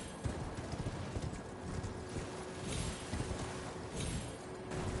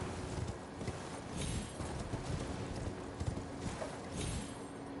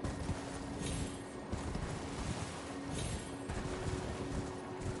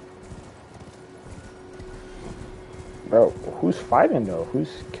 Bro, who's fighting though? Who's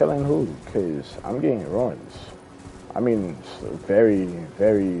killing who? Because I'm getting ruins. I mean, very,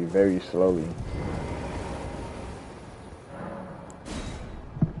 very, very slowly.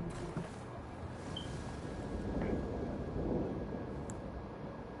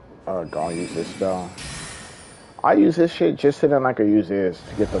 Gonna use this spell. I use this shit just so then I could use this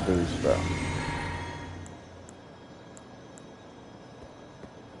to get the boost, bro.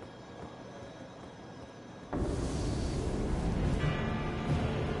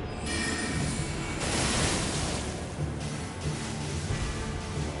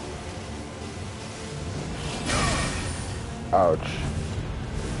 Ouch.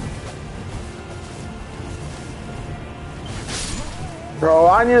 Bro,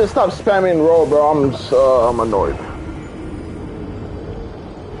 I need to stop spamming roll, bro. I'm annoyed.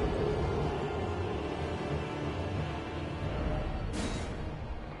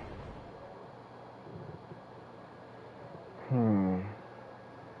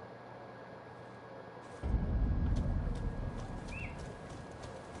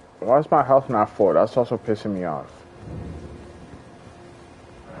 Why is my health not full? That's also pissing me off.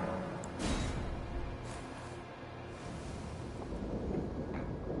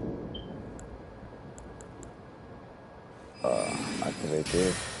 Activate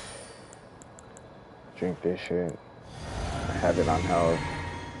this. Drink this shit. Have it on health.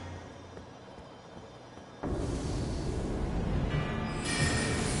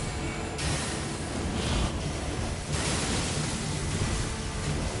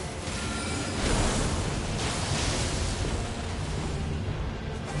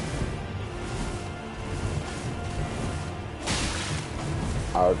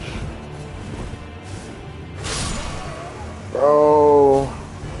 Ouch. Bro.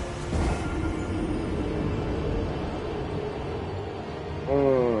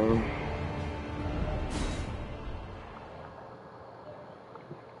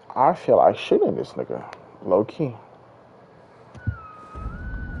 I feel like shooting this nigga. Low key.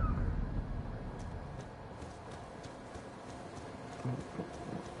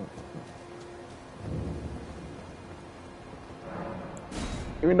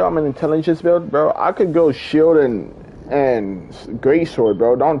 Even though I'm an intelligence build, bro, I could go shield and great sword,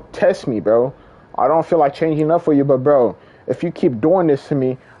 bro. Don't test me, bro. I don't feel like changing up for you, but bro, if you keep doing this to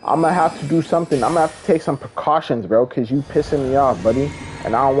me, I'm gonna have to do something. I'm gonna have to take some precautions, bro, because you pissing me off, buddy.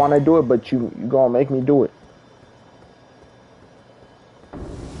 And I don't want to do it, but you gonna make me do it.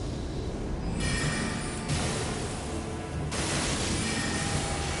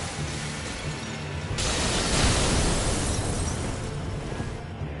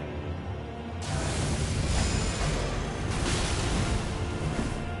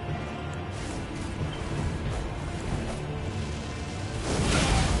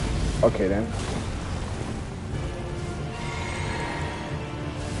 Okay, then.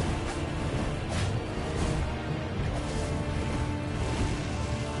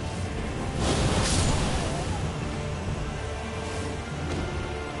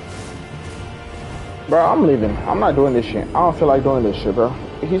 Bro, I'm leaving. I'm not doing this shit. I don't feel like doing this shit, bro.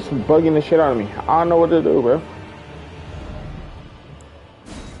 He's bugging the shit out of me. I don't know what to do, bro.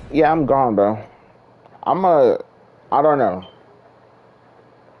 Yeah, I'm gone, bro. I don't know.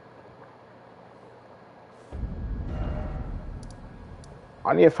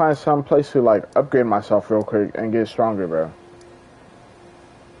 I need to find some place to like upgrade myself real quick and get stronger, bro.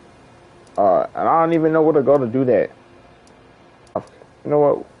 And I don't even know where to go to do that. You know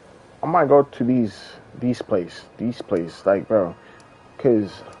what? I might go to these place, like, bro,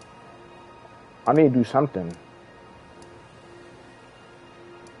 cause I need to do something,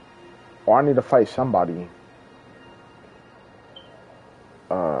 or I need to fight somebody.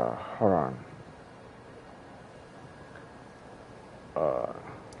 Hold on. Uh,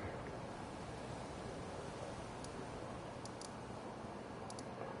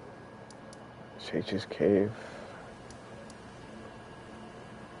 Sage's Cave.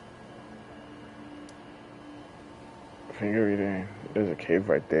 Finger reading. There's a cave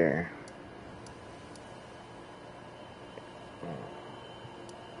right there.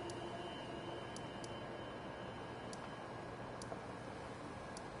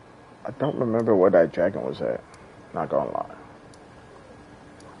 I don't remember where that dragon was at. Not gonna lie.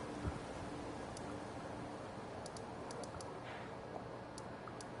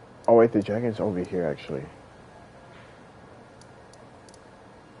 Oh wait, the dragon's over here actually.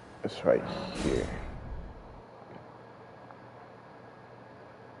 It's right here.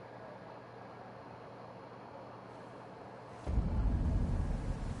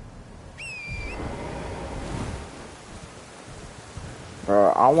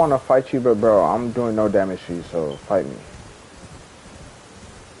 Bro, I wanna fight you, but bro, I'm doing no damage to you, so fight me.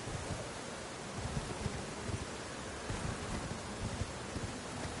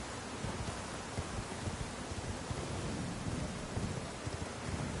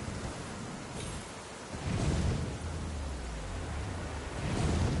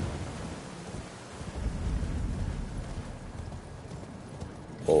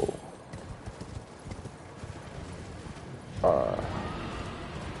 Oh.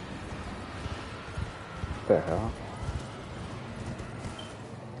 What the hell?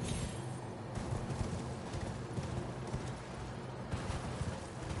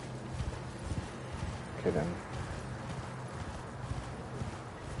 Okay then.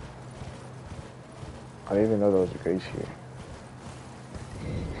 I didn't even know there was a grace here.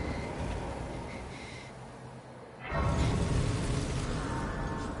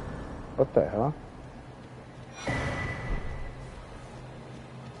 What the hell?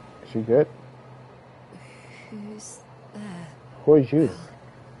 Is she good? Who's there? Who is you?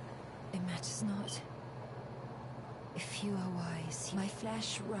 It matters not. If you are wise, my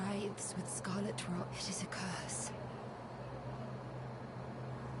flesh writhes with scarlet rot. It is a curse.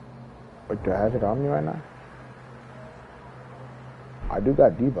 Wait, do I have it on me right now? I do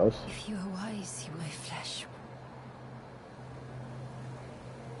got debuffs. If you are wise, my flesh.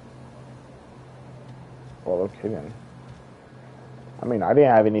 Well, okay then. I mean, I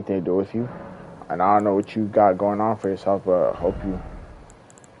didn't have anything to do with you. And I don't know what you got going on for yourself, but I hope you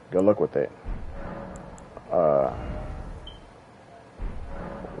good luck with it.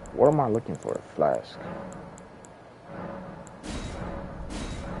 What am I looking for? A flask.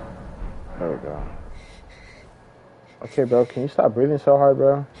 There we go. Okay, bro, can you stop breathing so hard,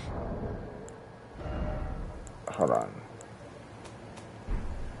 bro? Hold on.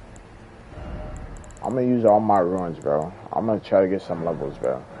 I'm gonna use all my ruins, bro. I'm gonna try to get some levels,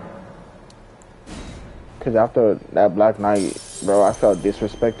 bro. Cause after that Black Knight, bro, I felt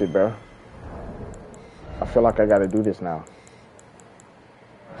disrespected, bro. I feel like I gotta do this now.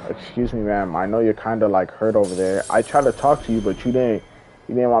 Excuse me, ma'am. I know you're kind of like hurt over there. I tried to talk to you, but you didn't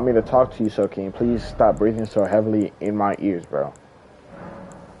want me to talk to you, so can you please stop breathing so heavily in my ears, bro?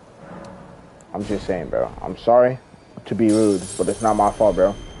 I'm just saying, bro. I'm sorry to be rude, but it's not my fault,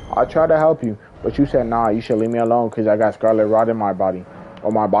 bro. I tried to help you, but you said, nah, you should leave me alone because I got scarlet rot in my body.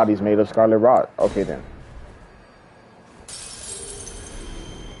 Or my body's made of scarlet rot. Okay, then.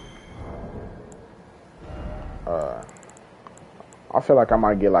 I feel like I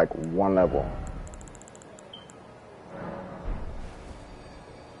might get like one level.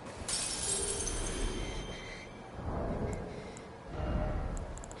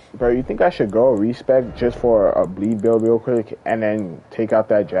 Bro, you think I should go respec just for a bleed build real quick and then take out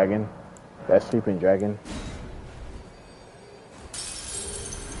that dragon? That sleeping dragon?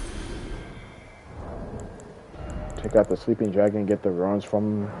 Take out the sleeping dragon, get the runs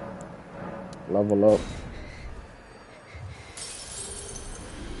from him, level up.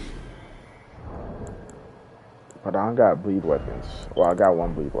 But I don't got bleed weapons. Well, I got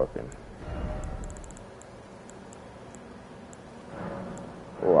one bleed weapon.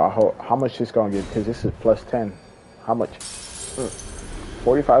 Well, I hope, how much this gonna get? Because this is plus 10. How much?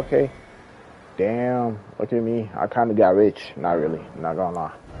 45K? Damn, look at me. I kind of got rich. Not really, not gonna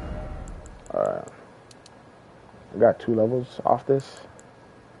lie. I got 2 levels off this.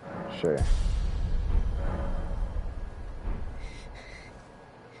 Sure.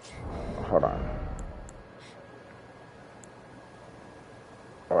 Hold on.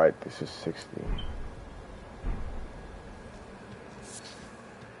 Alright, this is 60.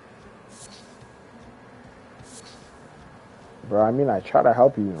 Bro, I mean, I try to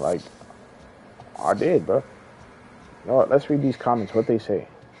help you. Like, I did, bro. You know what? Let's read these comments. What they say.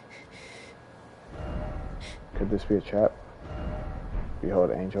 Could this be a trap?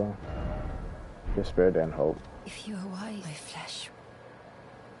 Behold, angel. Despair then hope. If you are wise, my flesh.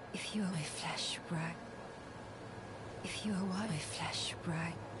 If you are my flesh, brag. If you are wise, my flesh,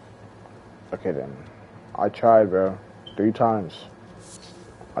 brag. Okay then. I tried, bro. 3 times.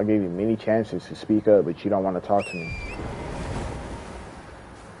 I gave you many chances to speak up, but you don't want to talk to me.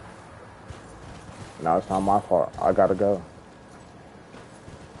 Now it's not my fault. I gotta go.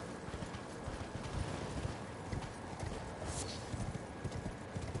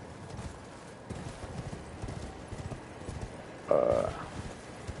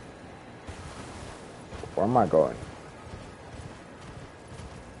 Where am I going?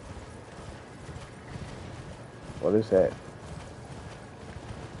 What is that?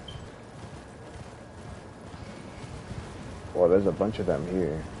 Well, there's a bunch of them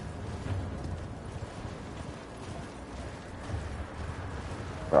here.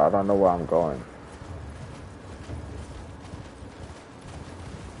 But I don't know where I'm going.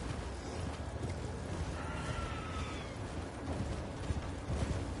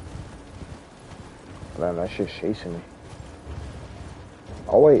 Man, that shit's chasing me.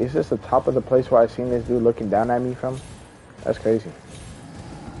 Oh wait, is this the top of the place where I seen this dude looking down at me from? That's crazy.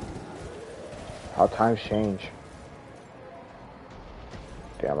 How times change.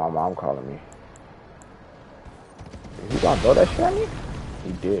 Damn, my mom calling me. Is he gonna throw that shit at me?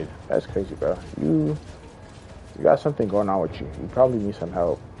 He did. That's crazy, bro. You got something going on with you. You probably need some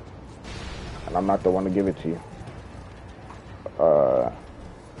help. And I'm not the one to give it to you.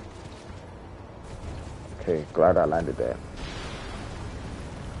 Okay, glad I landed that.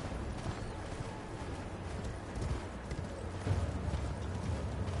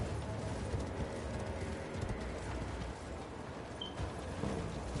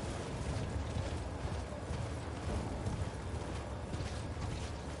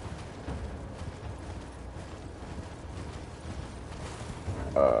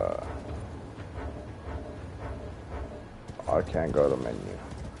 I can't go to the menu.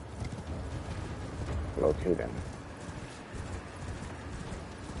 Locating.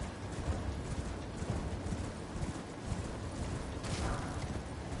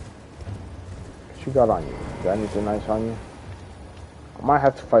 What you got on you? Got anything nice on you? I might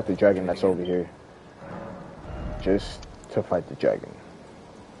have to fight the dragon that's over here. Just to fight the dragon.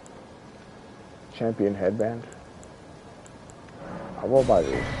 Champion headband. I will buy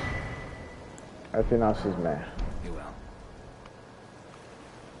this. Everything else is meh. You will.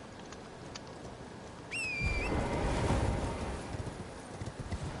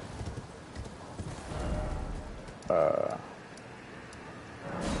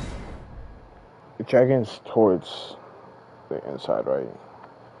 The dragon's towards the inside, right?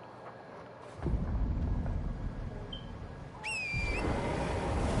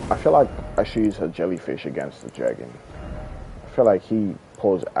 I feel like I should use a jellyfish against the dragon. I feel like he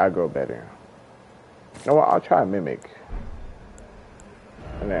pulls aggro better. You know what? I'll try a mimic.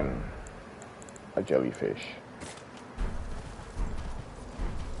 And then a jellyfish.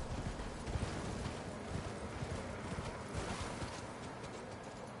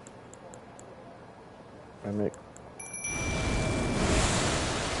 Mimic.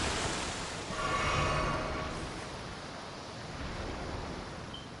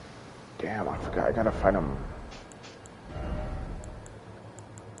 Damn, I forgot. I gotta find him.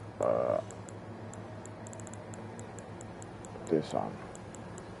 This on.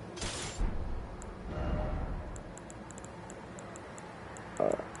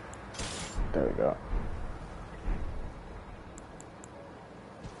 There we go.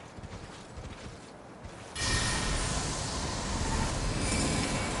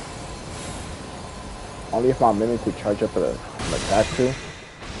 Only if my mimic would charge up an attack too.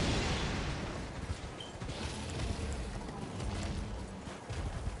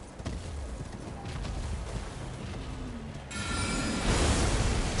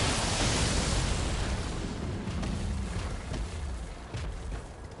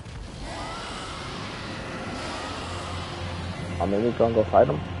 My mimic gonna go fight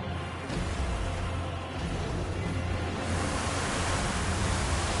him.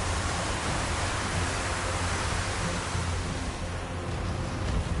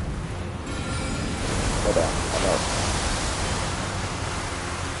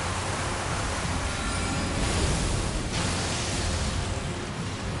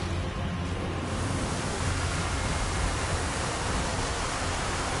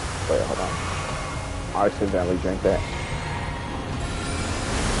 Wait, hold on. I accidentally drank that.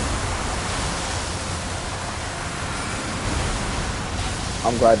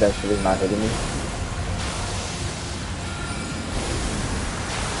 I'm glad that shit is not hitting me.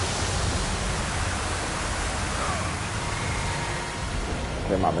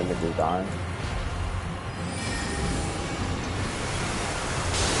 Okay, my mimic is dying.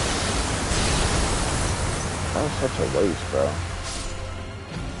 That was such a waste, bro.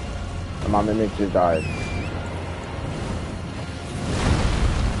 And my mimic just died.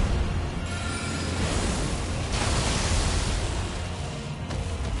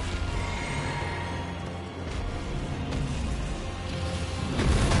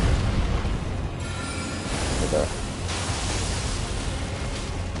 Okay.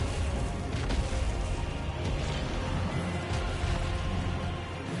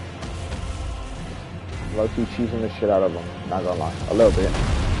 Low-key cheesing the shit out of him. Not gonna lie. A little bit.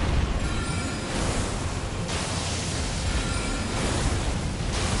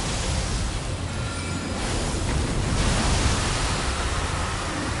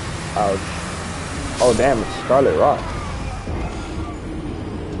 Ouch. Oh damn, it's Scarlet Rock.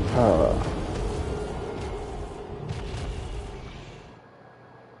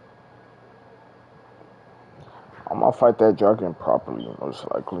 I'm gonna fight that dragon properly, most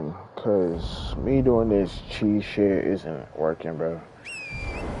likely. Cause me doing this cheese shit isn't working, bro.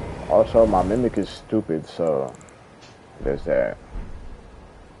 Also, my mimic is stupid, so there's that.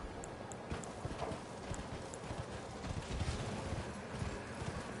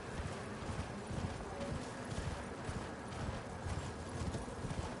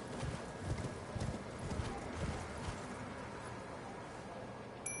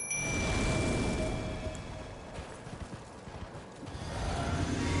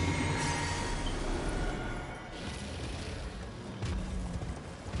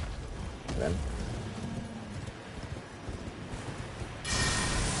 Then.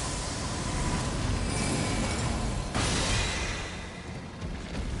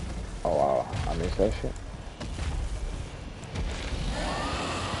 Oh wow, I missed that shit.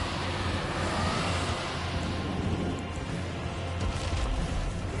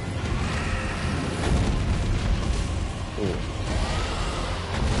 Ooh.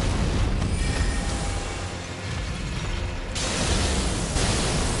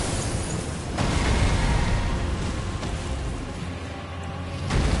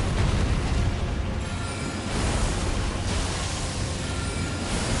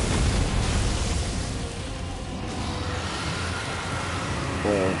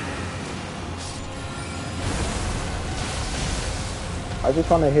 I just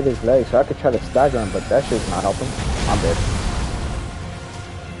want to hit his leg so I could try to stagger him, but that shit's not helping. I'm dead.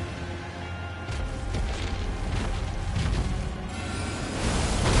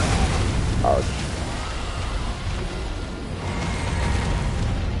 Ouch.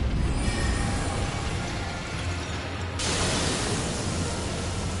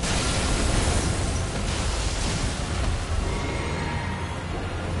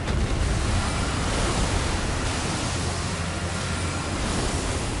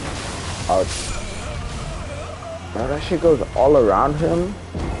 Ouch. Bro, that shit goes all around him.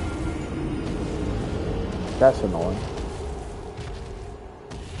 That's annoying.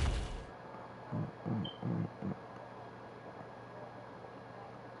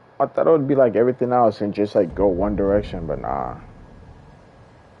 I thought it would be like everything else and just like go one direction, but nah.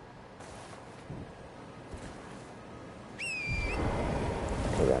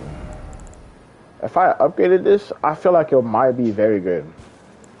 Okay then. If I upgraded this, I feel like it might be very good.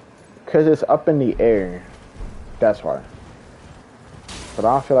 Cause it's up in the air. That's why. But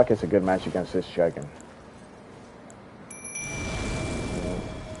I don't feel like it's a good match against this dragon.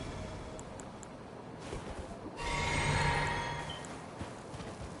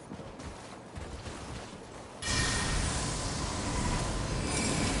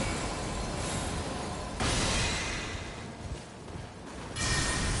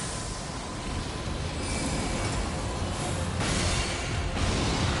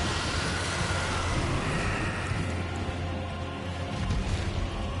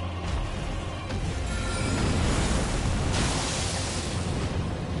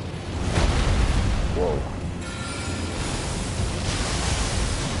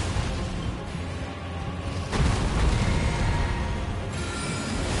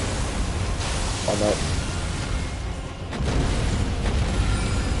 Oh no.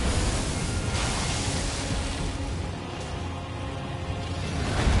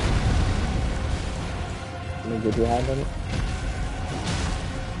 Let me get your hand on it.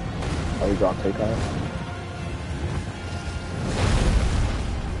 Oh, you gonna take on it?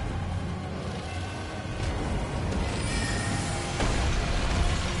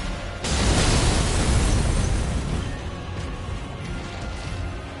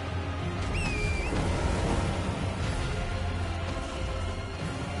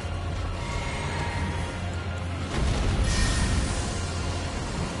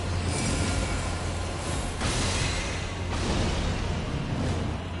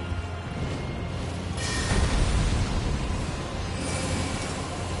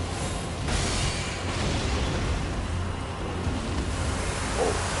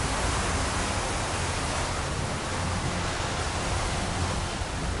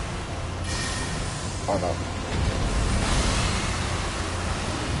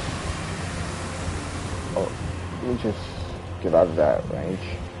 me just get out of that range.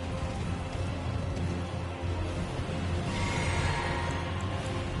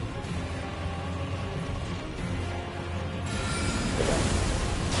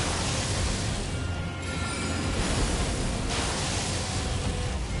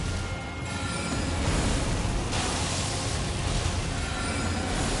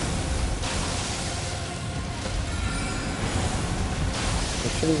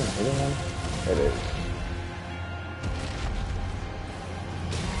 Is it even hitting him? It is.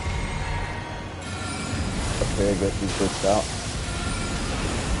 Okay, I guess he switched out.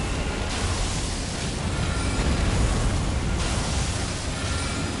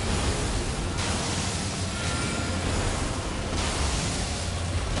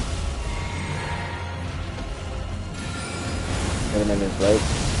 Hit him in his leg.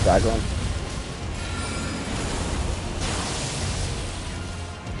 Stagger him.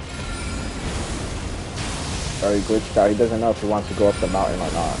 Very glitched out. He doesn't know if he wants to go up the mountain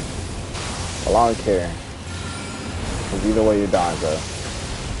or not. Well, I don't care. Because either way you're dying, bro.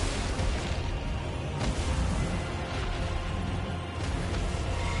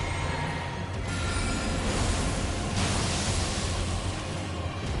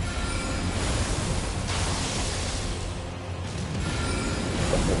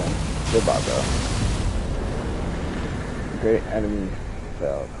 Goodbye, bro. Great enemy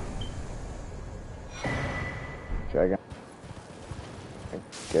failed. Dragon. I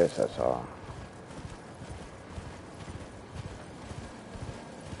guess that's all.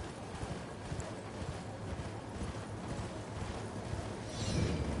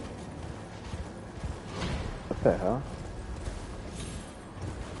 What the hell?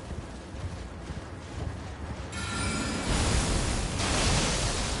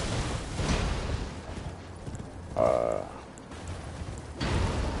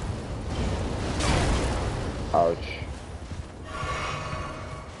 Ouch.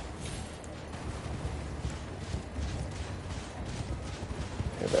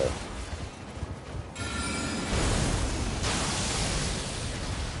 Okay, there.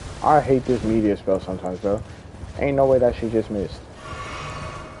 I hate this media spell sometimes, bro. Ain't no way that she just missed.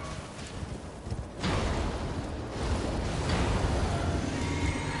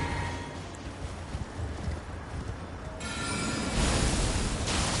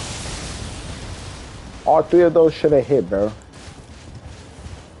 All three of those should have hit, bro.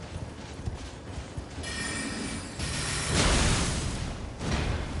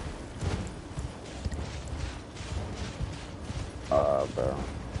 Bro.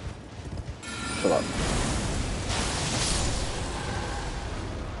 Chill up.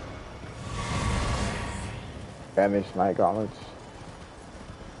 Banished Night Gauntlets.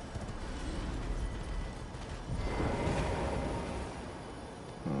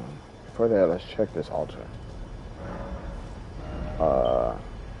 Before that, let's check this altar.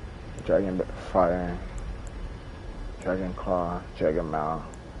 Dragon Fire, Dragon Claw, Dragon Mouth,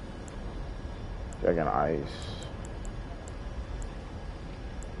 Dragon Ice.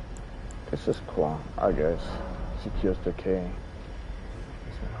 This is cool, I guess. Secures Decay.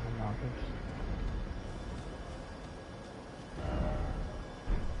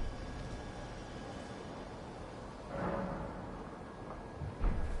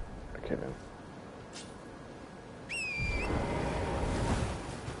 Okay then.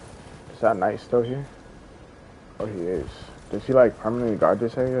 Is that Knight still here? Oh, he is. Does he like permanently guard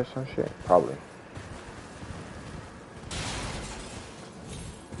this area or some shit? Probably.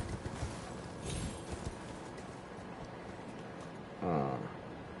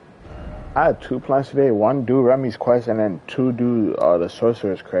 I had 2 plans today. 1 do Remi's quest and then 2 do the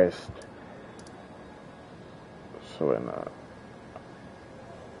Sorcerer's Crest. So in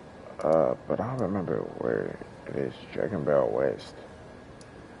but I don't remember where it is. Dragon Bell West.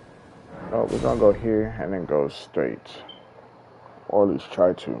 No, we're gonna go here and then go straight. Or at least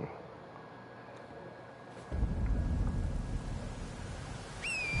try to.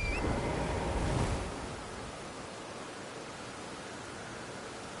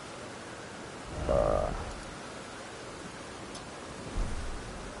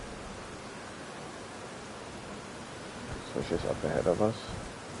 So it's just up ahead of us.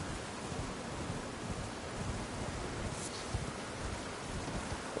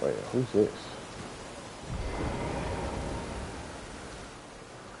 Wait, who's this?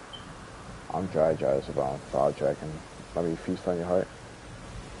 I'm Dry Jezebel, Frog Dragon. Let me feast on your heart.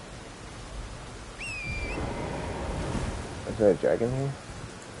 Is there a dragon here?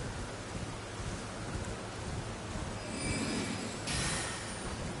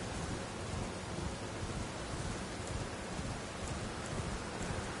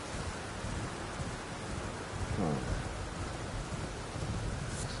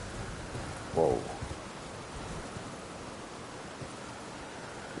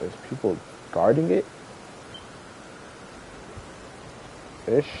 people guarding it.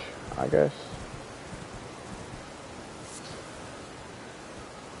 Ish, I guess.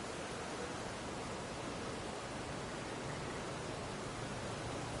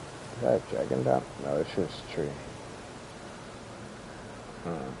 Is that a dragon down? No, it's just a tree.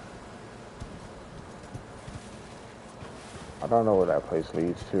 I don't know where that place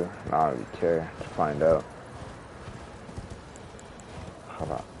leads to. And I don't really care to find out.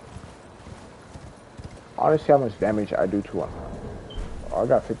 Hold on. I want to see how much damage I do to one. Oh, I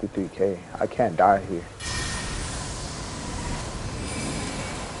got 53k. I can't die here.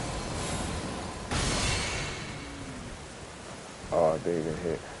 Oh, they even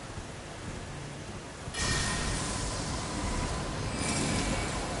hit.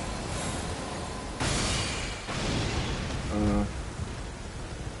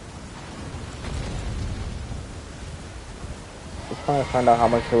 Just trying to find out how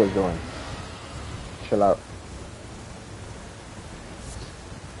much it was doing. Chill out.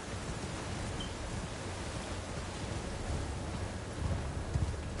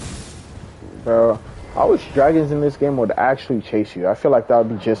 Bro, I wish dragons in this game would actually chase you. I feel like that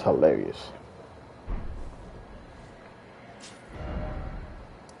would be just hilarious.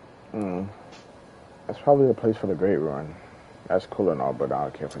 That's probably the place for the Great Ruin. That's cool and all, but I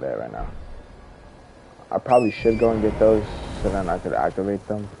don't care for that right now. I probably should go and get those so then I could activate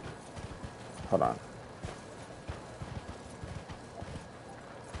them. Hold on.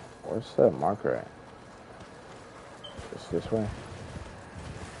 Where's the marker at? It's this way.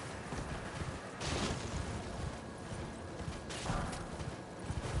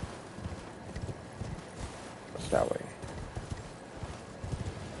 It's that way.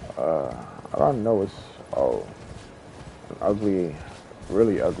 I don't know what's... Oh. An ugly,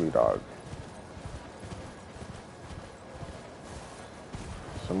 really ugly dog.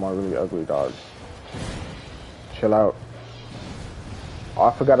 Some more really ugly dogs. Chill out. Oh,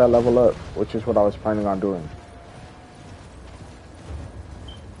 I forgot I level up, which is what I was planning on doing.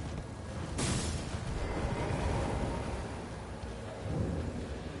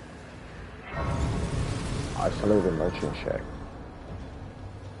 Isolated merchant shack.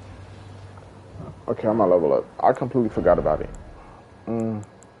 Okay, I'm gonna level up. I completely forgot about it. I'm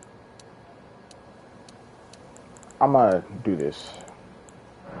gonna do this.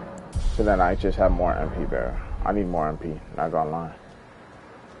 So then I just have more MP bearer. I need more MP, not gonna lie.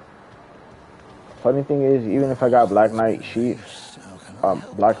 Funny thing is, even if I got Black Knight Sheath,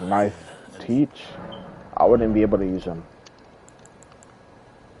 Black Knife Teach, I wouldn't be able to use them.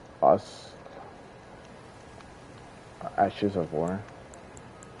 Ashes of War.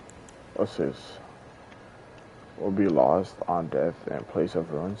 What's this? Will be lost on death in place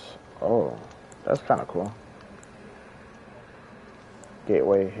of ruins. Oh, that's kind of cool.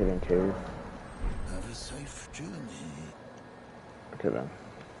 Gateway, hidden cave. Have a safe journey. Okay then.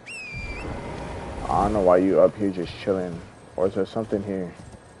 I don't know why you up here just chilling. Or is there something here?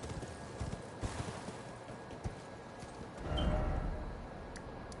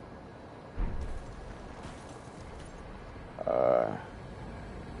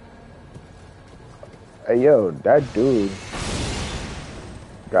 Hey yo, that dude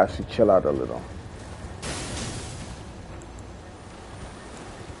got to chill out a little.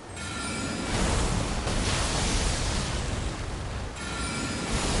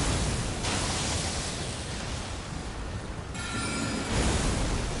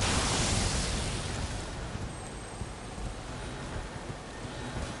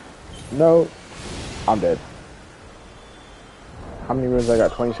 No, I'm dead. How many runes I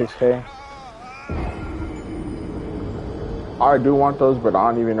got? 26k? I do want those, but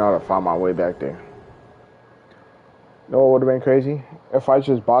I don't even know how to find my way back there. You know what would have been crazy? If I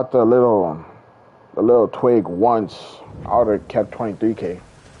just bought the little twig once, I would have kept 23k.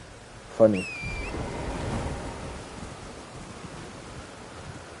 Funny.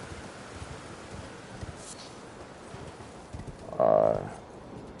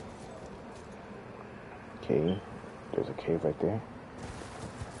 Okay, there's a cave right there.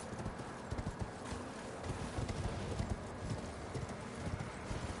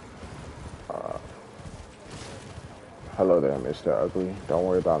 Hello there, Mr. Ugly. Don't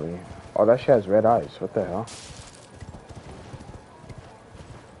worry about me. Oh, that shit has red eyes. What the hell?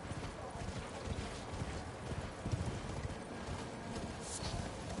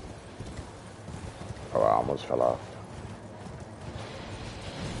 Oh, I almost fell off.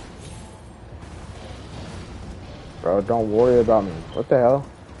 Bro, don't worry about me. What the hell?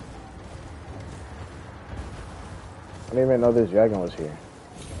 I didn't even know this dragon was here.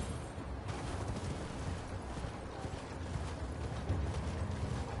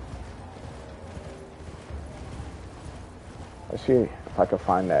 Let's see if I can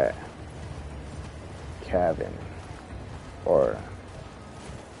find that cabin or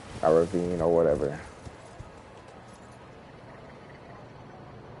a ravine or whatever.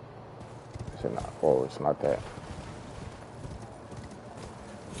 Is it not? Oh, it's not that.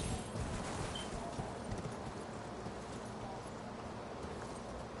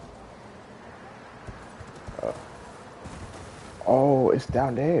 Oh, it's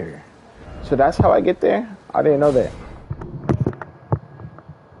down there. So that's how I get there? I didn't know that.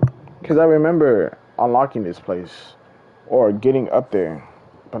 Because I remember unlocking this place or getting up there,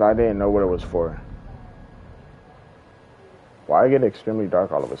 but I didn't know what it was for. Why get extremely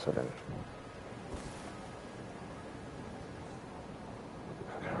dark all of a sudden?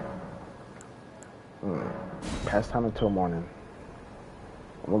 Past time until morning.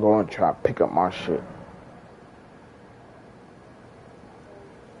 I'm gonna go and try to pick up my shit.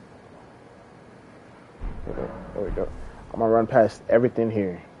 There we go. I'm gonna run past everything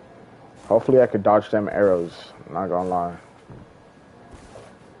here. Hopefully I could dodge them arrows. I'm not gonna lie.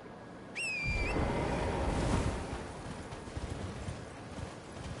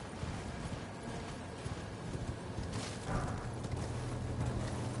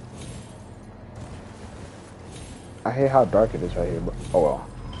 I hate how dark it is right here, but oh well.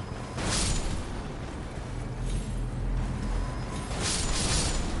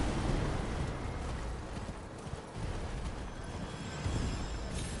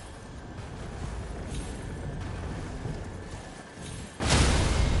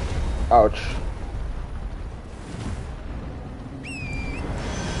 Ouch.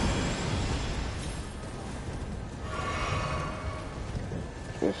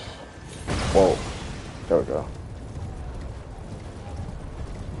 Just, whoa. There we go.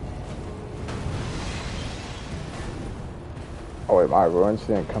 Oh wait, my ruins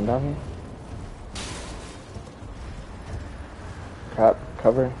didn't come down here? Crap,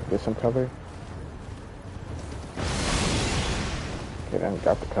 cover, get some cover. Okay, then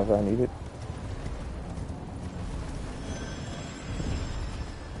got the cover I needed.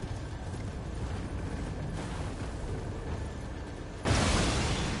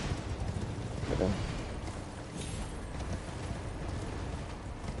 Okay, then.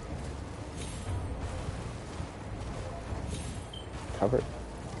 Cover.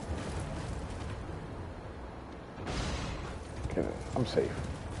 Okay, then. I'm safe.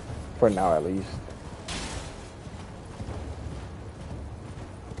 For now, at least.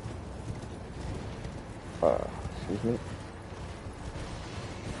 Excuse me.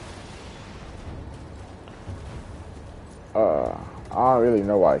 I don't really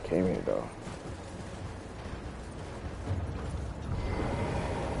know why I came here though.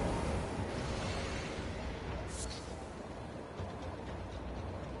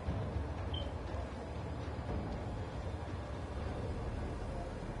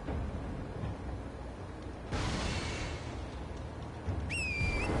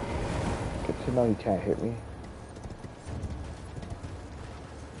 Good to know you can't hit me.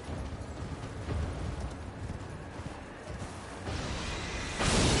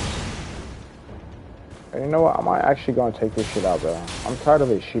 You know what? I might actually gonna take this shit out, bro. I'm tired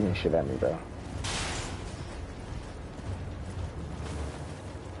of it shooting shit at me, bro.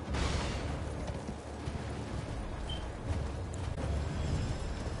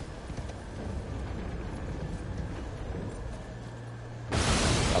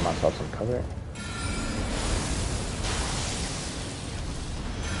 Got myself some cover.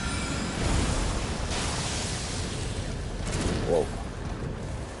 Whoa.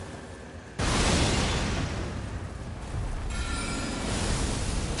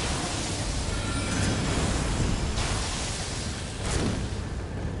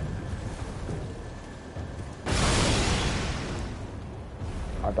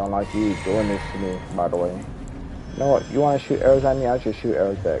 I don't like you doing this to me, by the way. You know what? You want to shoot arrows at me? I'll just shoot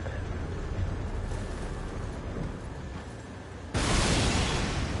arrows back.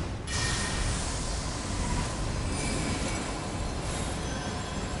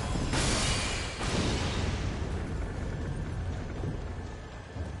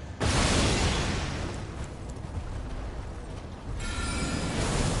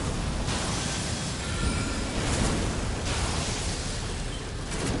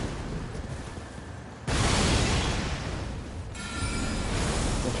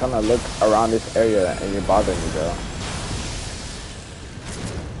 Trying to look around this area and you're bothering me, bro.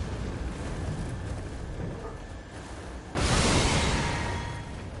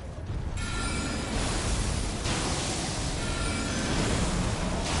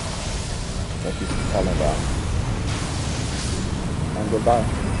 Thank you for telling about. And goodbye.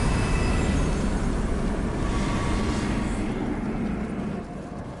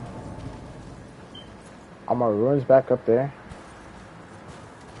 Are my ruins back up there?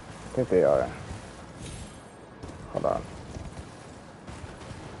 I think they are. Hold on.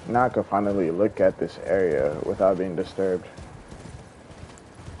 Now I can finally look at this area without being disturbed.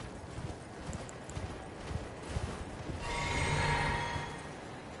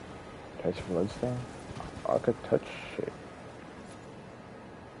 Touch bloodstone? I could touch shit.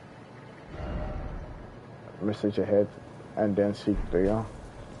 Message ahead and then seek 3 on.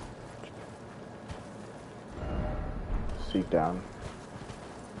 Seek down.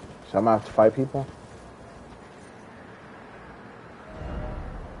 So I'm gonna have to fight people?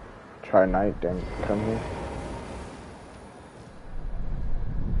 Try night, then come here.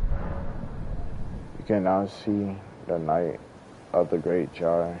 You can now see the night of the great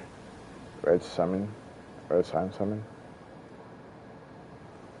jar. Red sign summon.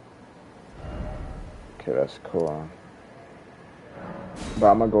 Okay, that's cool.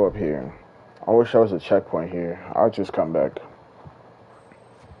 But I'm gonna go up here. I wish there was a checkpoint here. I'll just come back.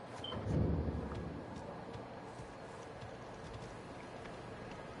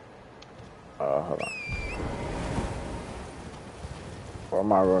 Hold on. Where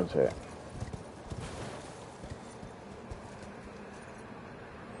my roads at?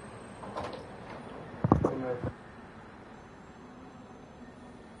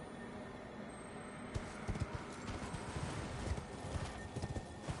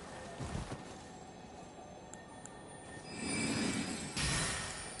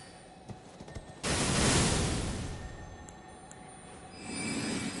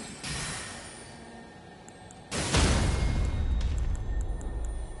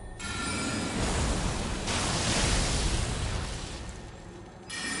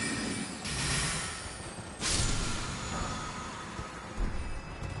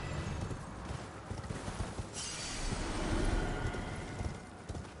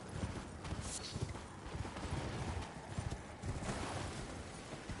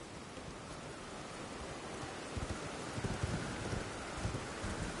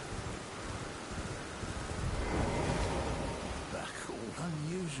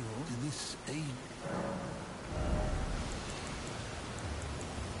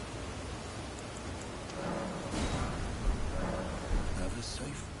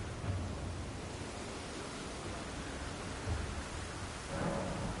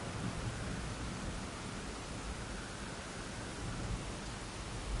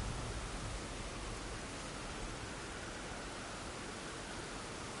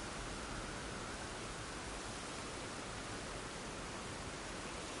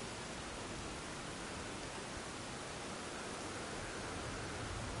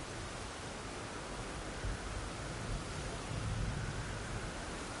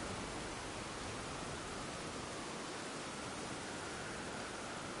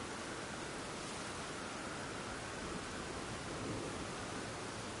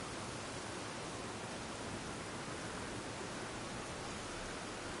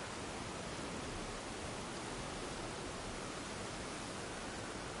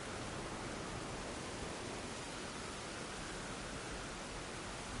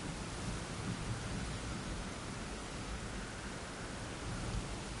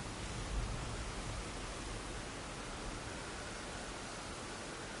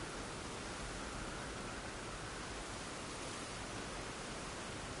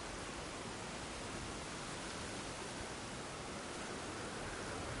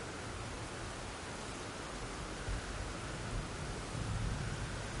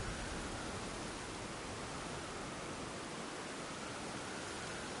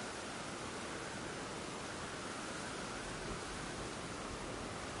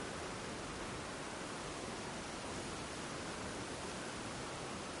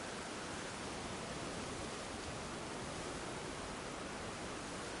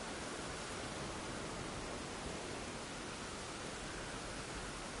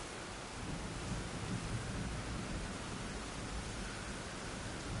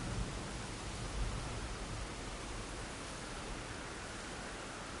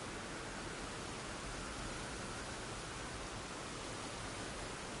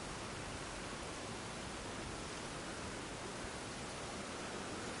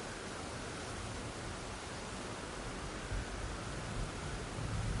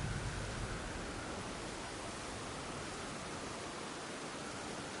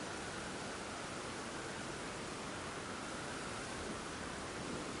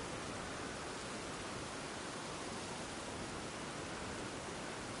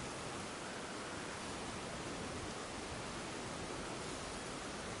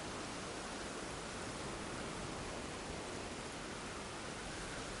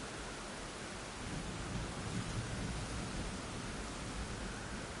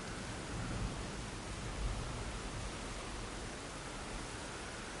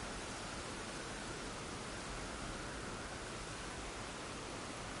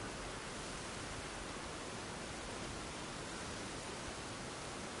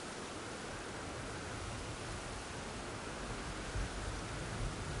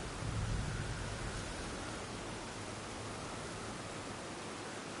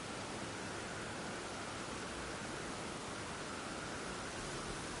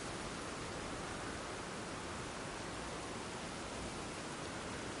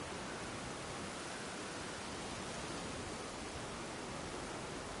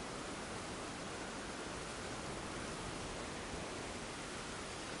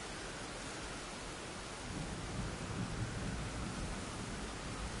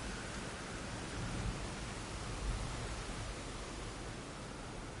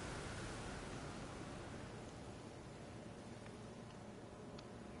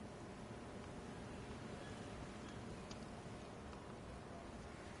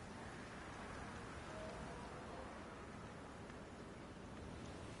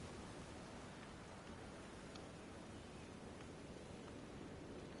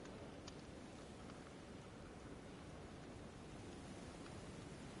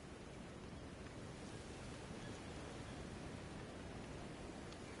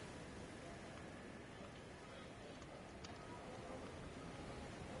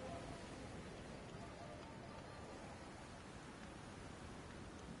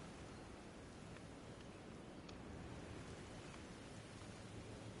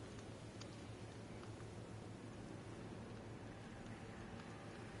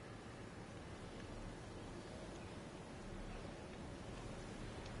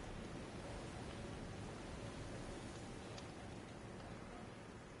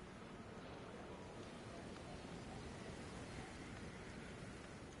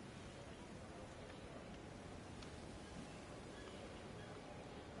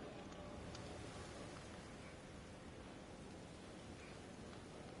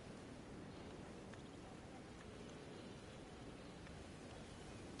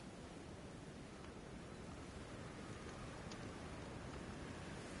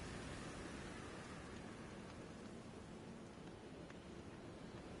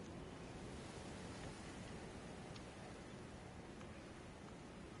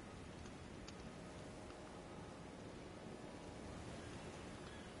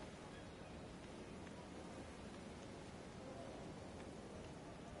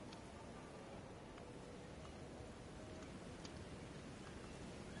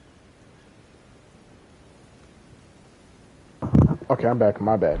 Okay, I'm back.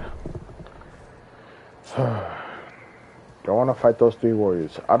 My bad. Don't want to fight those 3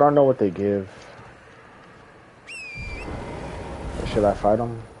 warriors. I don't know what they give. Should I fight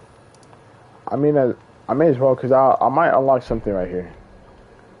them? I mean, I may as well because I might unlock something right here.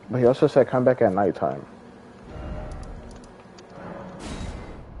 But he also said come back at nighttime.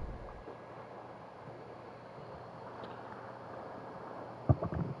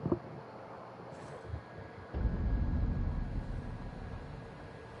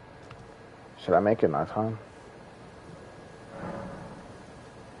 Should I make it nighttime?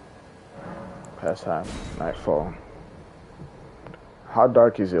 Past time. Nightfall. How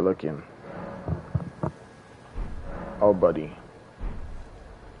dark is it looking? Oh, buddy.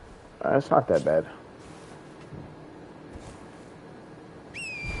 It's not that bad.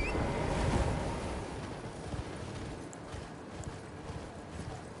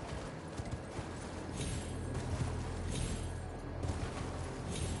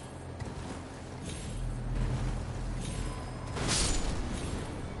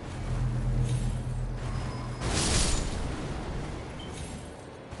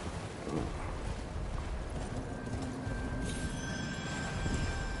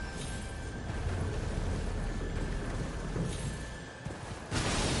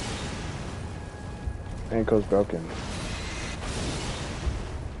 Ankle's broken.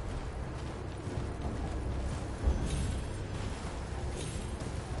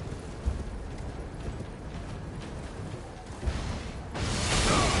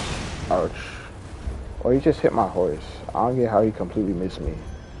 Ouch. Oh, he just hit my horse. I don't get how he completely missed me.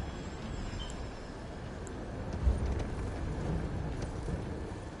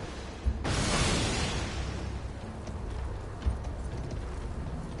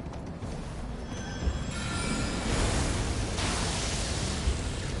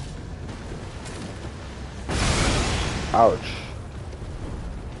 Ouch.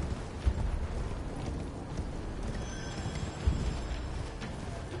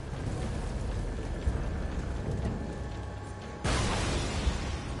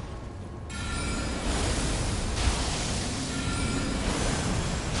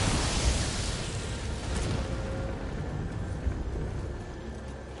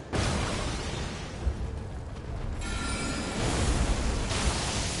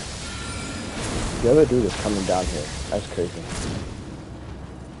 The other dude is coming down here. That's crazy.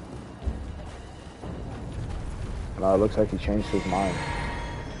 No, it looks like he changed his mind.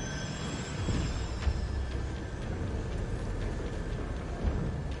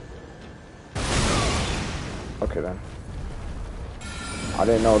 Okay then. I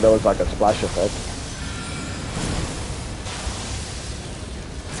didn't know there was like a splash effect.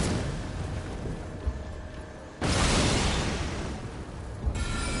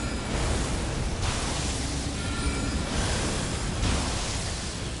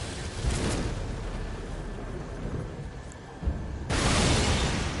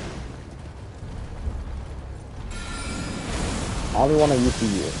 I only want to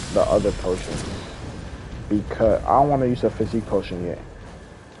use the other potions because I don't want to use a physique potion yet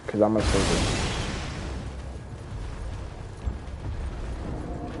because I'm a soldier.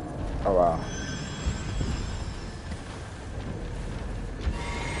 Oh wow.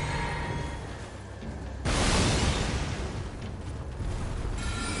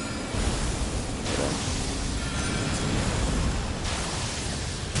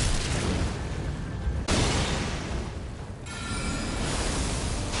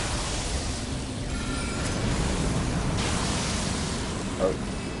 Oh,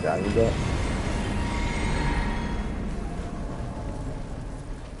 down you go.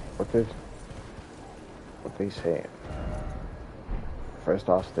 What they say? First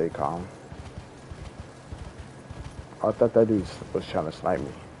off, stay calm. I thought that dude was trying to snipe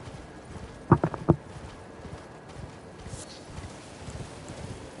me.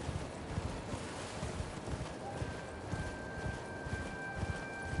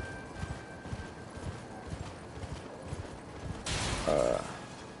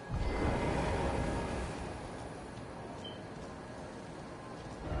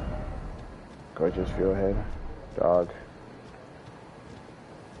 Gorgeous view ahead. Dog.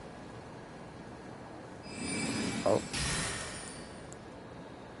 Oh.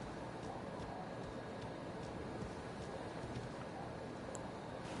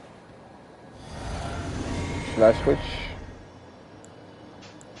 Should I switch?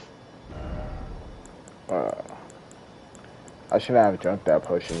 I shouldn't have drunk that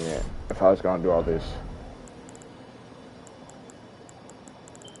potion yet if I was gonna do all this.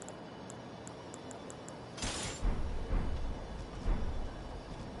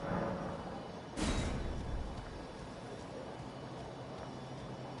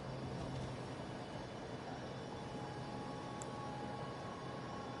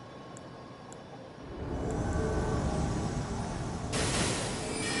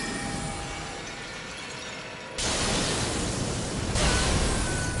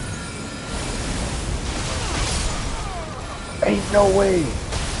 No way.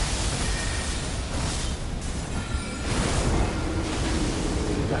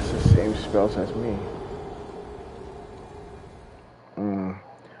 That's the same spells as me.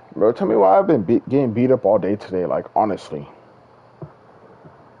 Bro, tell me why I've been getting beat up all day today, like, honestly.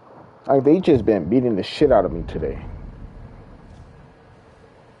 Like, they just been beating the shit out of me today.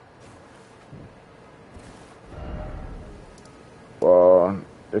 Well,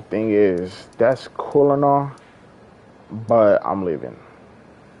 the thing is, that's cool and all, but I'm leaving.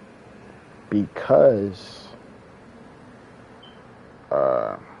 Because,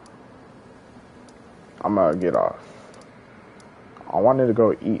 I'm gonna get off. I wanted to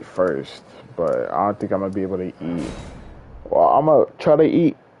go eat first, but I don't think I'm gonna be able to eat. Well, I'm gonna try to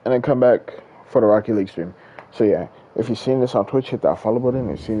eat and then come back for the Rocky League stream. So yeah, if you've seen this on Twitch, hit that follow button.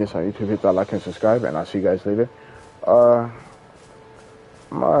 If you've seen this on YouTube, hit that like and subscribe, and I'll see you guys later. I'm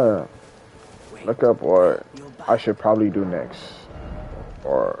gonna look up what I should probably do next.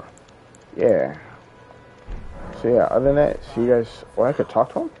 Or, yeah. So yeah, other than that, see you guys. Or I could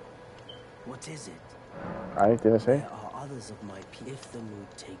talk to him? What is it? Anything to say? There are others of my people. If the mood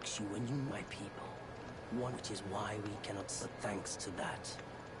takes you and you, my people, one which is why we cannot. But thanks to that,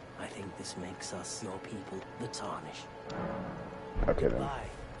 I think this makes us your people, the Tarnish. Okay then. Bye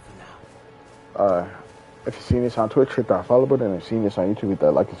for now. If you've seen this on Twitch, hit that follow button. And if you've seen this on YouTube, hit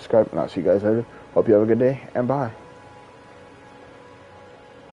that like and subscribe. And I'll see you guys later. Hope you have a good day, and bye.